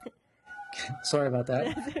 sorry about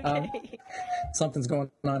that. Something's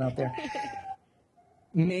going on out there.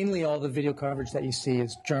 Mainly all the video coverage that you see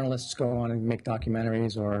is journalists go on and make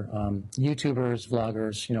documentaries, or YouTubers,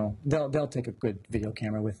 vloggers, they'll take a good video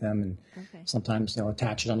camera with them, and sometimes they'll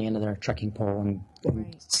attach it on the end of their trekking pole and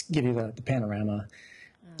give you the panorama.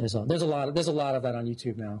 There's a lot of that on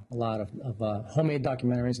YouTube now. A lot of homemade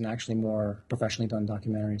documentaries and actually more professionally done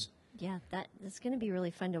documentaries. Yeah, that's going to be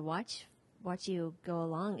really fun to watch you go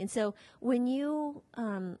along. And so when you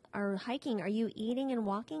are hiking, are you eating and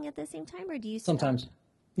walking at the same time, or do you stop? Sometimes?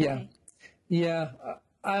 Yeah. Okay. Yeah.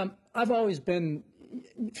 I've always been,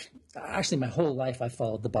 actually my whole life I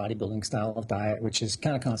followed the bodybuilding style of diet, which is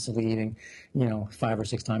kind of constantly eating, 5 or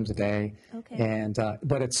 6 times a day. Okay. And,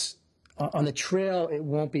 but it's, on the trail, it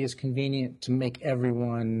won't be as convenient to make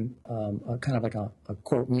everyone kind of like a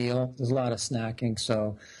quote meal. There's a lot of snacking,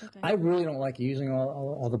 so I really don't like using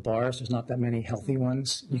all the bars. There's not that many healthy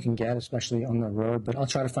ones you can get, especially on the road. But I'll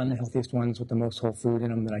try to find the healthiest ones with the most whole food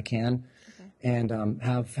in them that I can, and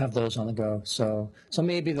have those on the go. So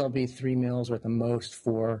maybe there'll be 3 meals, or at the most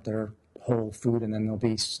 4 that are whole food, and then there'll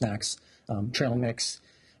be snacks, trail mix.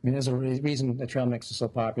 I mean, there's a reason the trail mix is so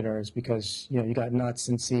popular is because, you got nuts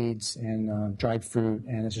and seeds and dried fruit,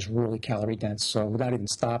 and it's just really calorie dense. So without even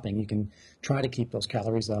stopping, you can try to keep those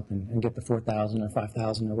calories up and get the 4,000 or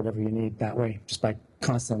 5,000 or whatever you need that way, just by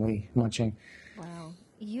constantly munching. Wow.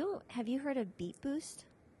 Have you heard of Beet Boost?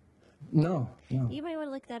 No. You might want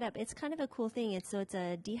to look that up. It's kind of a cool thing. It's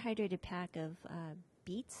a dehydrated pack of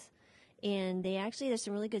beets. And there's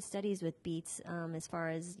some really good studies with beets as far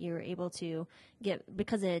as you're able to get,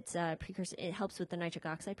 because it's precursor, it helps with the nitric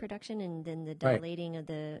oxide production and then the dilating of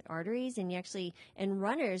the arteries. And and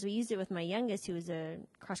runners, we used it with my youngest, who was a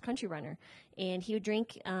cross country runner, and he would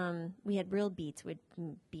drink, we had real beets,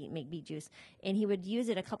 make beet juice, and he would use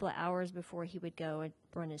it a couple of hours before he would go and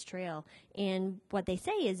run his trail. And what they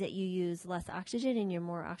say is that you use less oxygen and you're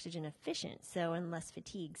more oxygen efficient, and less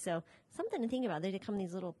fatigue. So something to think about. They come in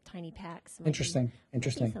these little tiny packs. Interesting.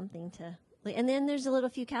 Something to, and then there's a little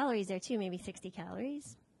few calories there too, maybe 60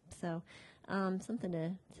 calories. So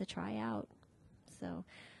something to try out. So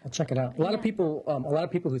I'll check it out. A lot of people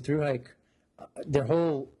who thru hike, their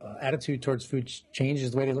whole attitude towards food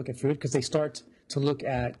changes the way they look at food, because they start to look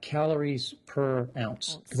at calories per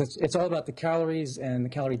ounce, because it's all about the calories and the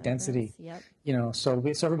calorie density. Yep. So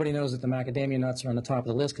everybody knows that the macadamia nuts are on the top of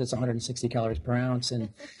the list because it's 160 calories per ounce, and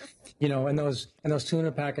and those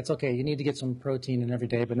tuna packets. Okay, you need to get some protein in every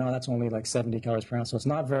day, but no, that's only like 70 calories per ounce. So it's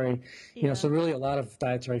not very, So really, a lot of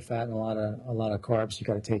dietary fat and a lot of carbs you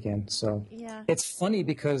got to take in. So it's funny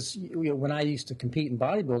because when I used to compete in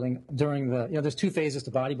bodybuilding, during there's 2 phases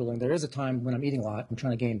to bodybuilding. There is a time when I'm eating a lot, I'm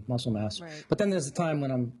trying to gain muscle mass, but then there's a time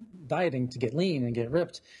when I'm dieting to get lean and get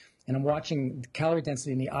ripped. And I'm watching the calorie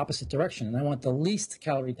density in the opposite direction. And I want the least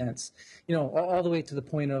calorie dense, all the way to the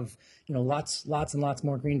point of, lots and lots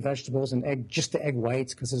more green vegetables and just the egg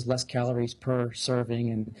whites, because there's less calories per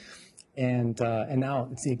serving. And now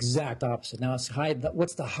it's the exact opposite. Now it's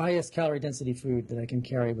what's the highest calorie density food that I can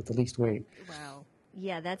carry with the least weight? Wow.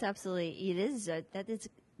 Yeah, that's absolutely, it is.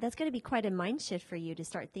 That's going to be quite a mind shift for you to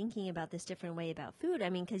start thinking about this different way about food.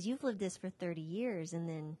 I mean, because you've lived this for 30 years, and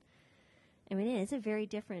then, it's a very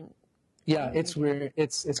different. Yeah, it's weird.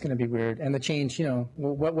 It's going to be weird, and the change.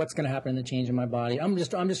 What's going to happen in the change in my body? I'm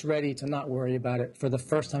just ready to not worry about it for the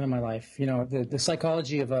first time in my life. The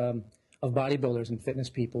psychology of bodybuilders and fitness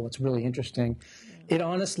people. It's really interesting. Yeah. It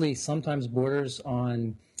honestly sometimes borders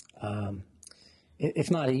on.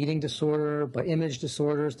 If not eating disorder, but image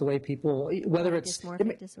disorders, the way people, whether it's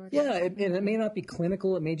dysmorphic disorder. Yeah, it may not be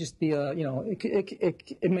clinical. It may just be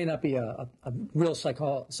it may not be a real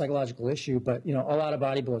psychological issue, but a lot of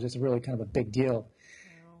bodybuilders, it's really kind of a big deal.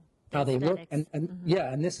 Wow. How they look, and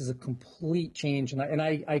and this is a complete change. And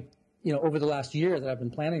I over the last year that I've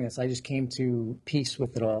been planning this, I just came to peace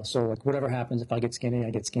with it all. So like whatever happens, if I get skinny, I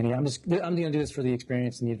get skinny. I'm going to do this for the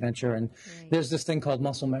experience and the adventure. And there's this thing called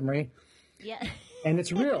muscle memory. Yeah. And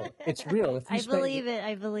it's real. It's real. I believe it.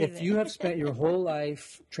 If you have spent your whole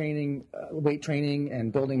life training, weight training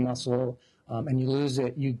and building muscle, and you lose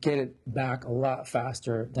it, you get it back a lot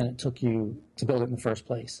faster than it took you to build it in the first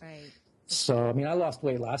place. Right. So, I mean, I lost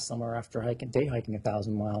weight last summer after day hiking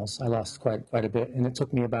 1,000 miles. I lost quite a bit, and it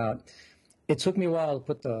took me a while to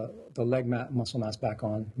put the leg muscle mass back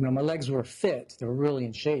on. My legs were fit; they were really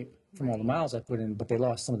in shape from all the miles I put in, but they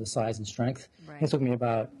lost some of the size and strength. Right. It took me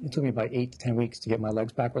about 8 to 10 weeks to get my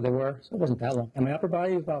legs back where they were. So it wasn't that long. And my upper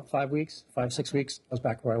body, about 6 weeks, I was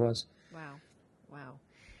back where I was. Wow.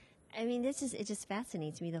 I mean, it just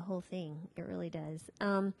fascinates me, the whole thing. It really does.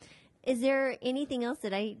 Is there anything else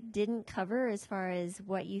that I didn't cover as far as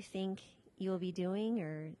what you think you'll be doing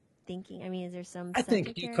or thinking? I mean, is there some? I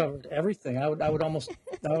think you covered everything. I would almost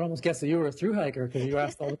guess that you were a through hiker because you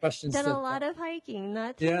asked all the questions. Done a lot of hiking,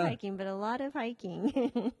 not through hiking, but a lot of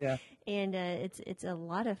hiking. Yeah. And it's a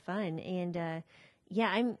lot of fun. And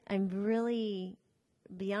I'm really,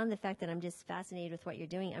 beyond the fact that I'm just fascinated with what you're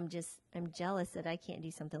doing. I'm jealous that I can't do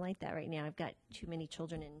something like that right now. I've got too many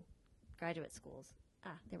children in graduate schools.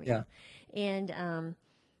 There we go. And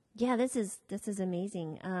this is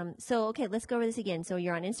amazing. So okay, let's go over this again. So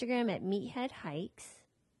you're on Instagram at Meathead Hikes.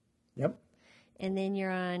 Yep. And then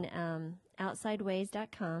you're on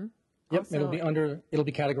outsideways.com. Yep. Also, it'll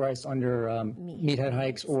be categorized under Meathead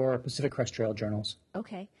Hikes or Pacific Crest Trail Journals.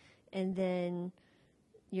 Okay. And then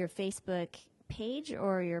your Facebook page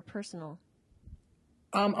or your personal?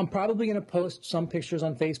 I'm probably going to post some pictures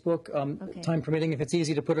on Facebook, time permitting, if it's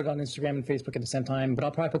easy to put it on Instagram and Facebook at the same time. But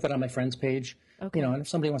I'll probably put that on my friend's page. Okay. And if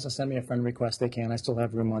somebody wants to send me a friend request, they can. I still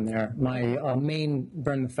have room on there. My main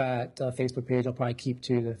Burn the Fat Facebook page, I'll probably keep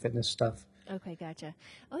to the fitness stuff. Okay, gotcha.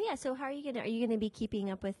 Oh yeah. So how are you gonna be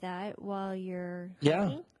keeping up with that while you're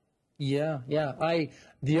hiking? Yeah.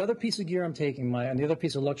 The other piece of gear I'm taking, the other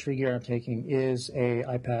piece of luxury gear I'm taking is a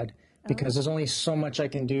iPad. Because there's only so much I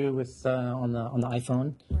can do with on the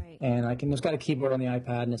iPhone, right. And there's got a keyboard on the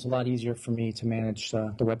iPad, and it's a lot easier for me to manage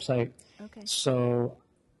the website. Okay. So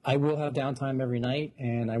I will have downtime every night,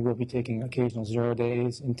 and I will be taking occasional 0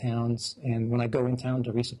 days in towns. And when I go in town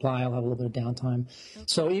to resupply, I'll have a little bit of downtime. Okay.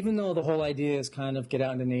 So even though the whole idea is kind of get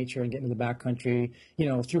out into nature and get into the backcountry,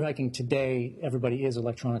 through hiking today, everybody is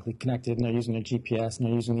electronically connected, and they're using their GPS and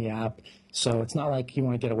they're using the app. So it's not like you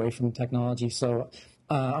want to get away from technology. So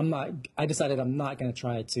I decided I'm not going to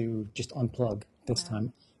try to just unplug this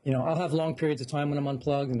time. I'll have long periods of time when I'm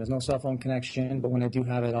unplugged and there's no cell phone connection, but when I do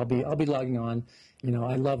have it, I'll be logging on.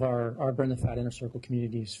 I love our Burn the Fat Inner Circle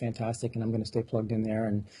community is fantastic, and I'm going to stay plugged in there.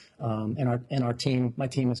 And our team, my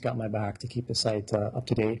team has got my back to keep the site up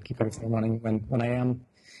to date, keep everything running when I am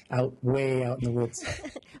way out in the woods.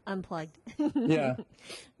 Unplugged. Yeah.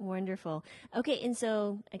 Wonderful. Okay, and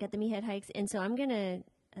so I got the Meathead Hikes, and so I'm gonna.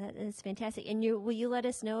 That's fantastic. And will you let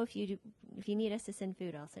us know if you need us to send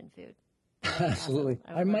food? I'll send food. Absolutely.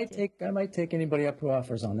 Awesome. I might take anybody up who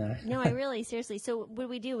offers on that. No, I really, seriously. So what do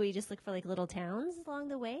we do? We just look for like little towns along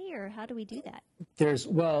the way, or how do we do that? There's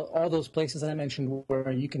all those places that I mentioned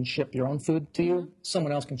where you can ship your own food to you.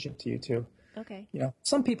 Someone else can ship to you too. Okay.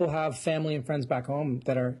 Some people have family and friends back home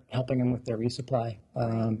that are helping them with their resupply.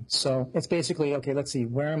 So it's basically, okay, let's see,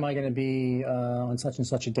 where am I going to be on such and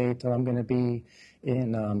such a date? I'm going to be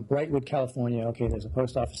in Wrightwood, California. Okay, there's a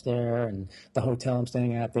post office there, and the hotel I'm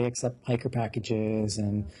staying at, they accept hiker packages.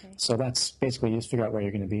 And so that's basically, you just figure out where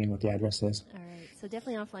you're going to be and what the address is. All right. So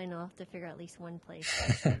definitely offline, I'll have to figure out at least one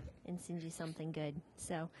place and send you something good.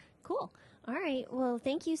 So cool. All right. Well,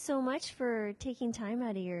 thank you so much for taking time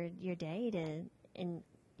out of your day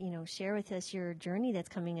to share with us your journey that's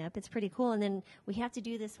coming up. It's pretty cool. And then we have to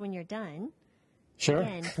do this when you're done. Sure.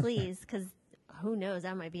 Again, please, because who knows,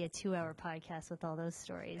 that might be a 2-hour podcast with all those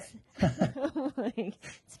stories.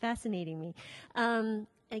 It's fascinating me.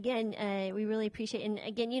 Again, we really appreciate it. And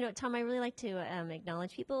again, Tom, I really like to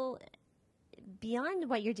acknowledge people beyond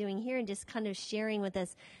what you're doing here and just kind of sharing with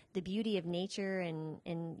us the beauty of nature and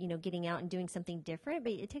getting out and doing something different.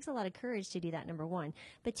 But it takes a lot of courage to do that, number one.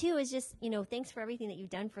 But two is just, thanks for everything that you've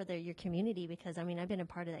done for your community, because I've been a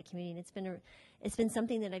part of that community, and it's been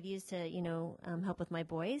something that I've used to, help with my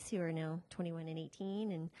boys who are now 21 and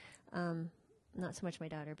 18, and not so much my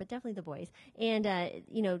daughter, but definitely the boys, and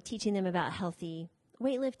teaching them about healthy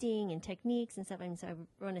weightlifting and techniques and stuff. And so I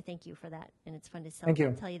want to thank you for that. And it's fun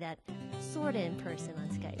to tell you that sort of in person on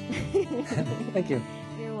Skype. Thank you.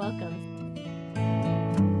 You're welcome.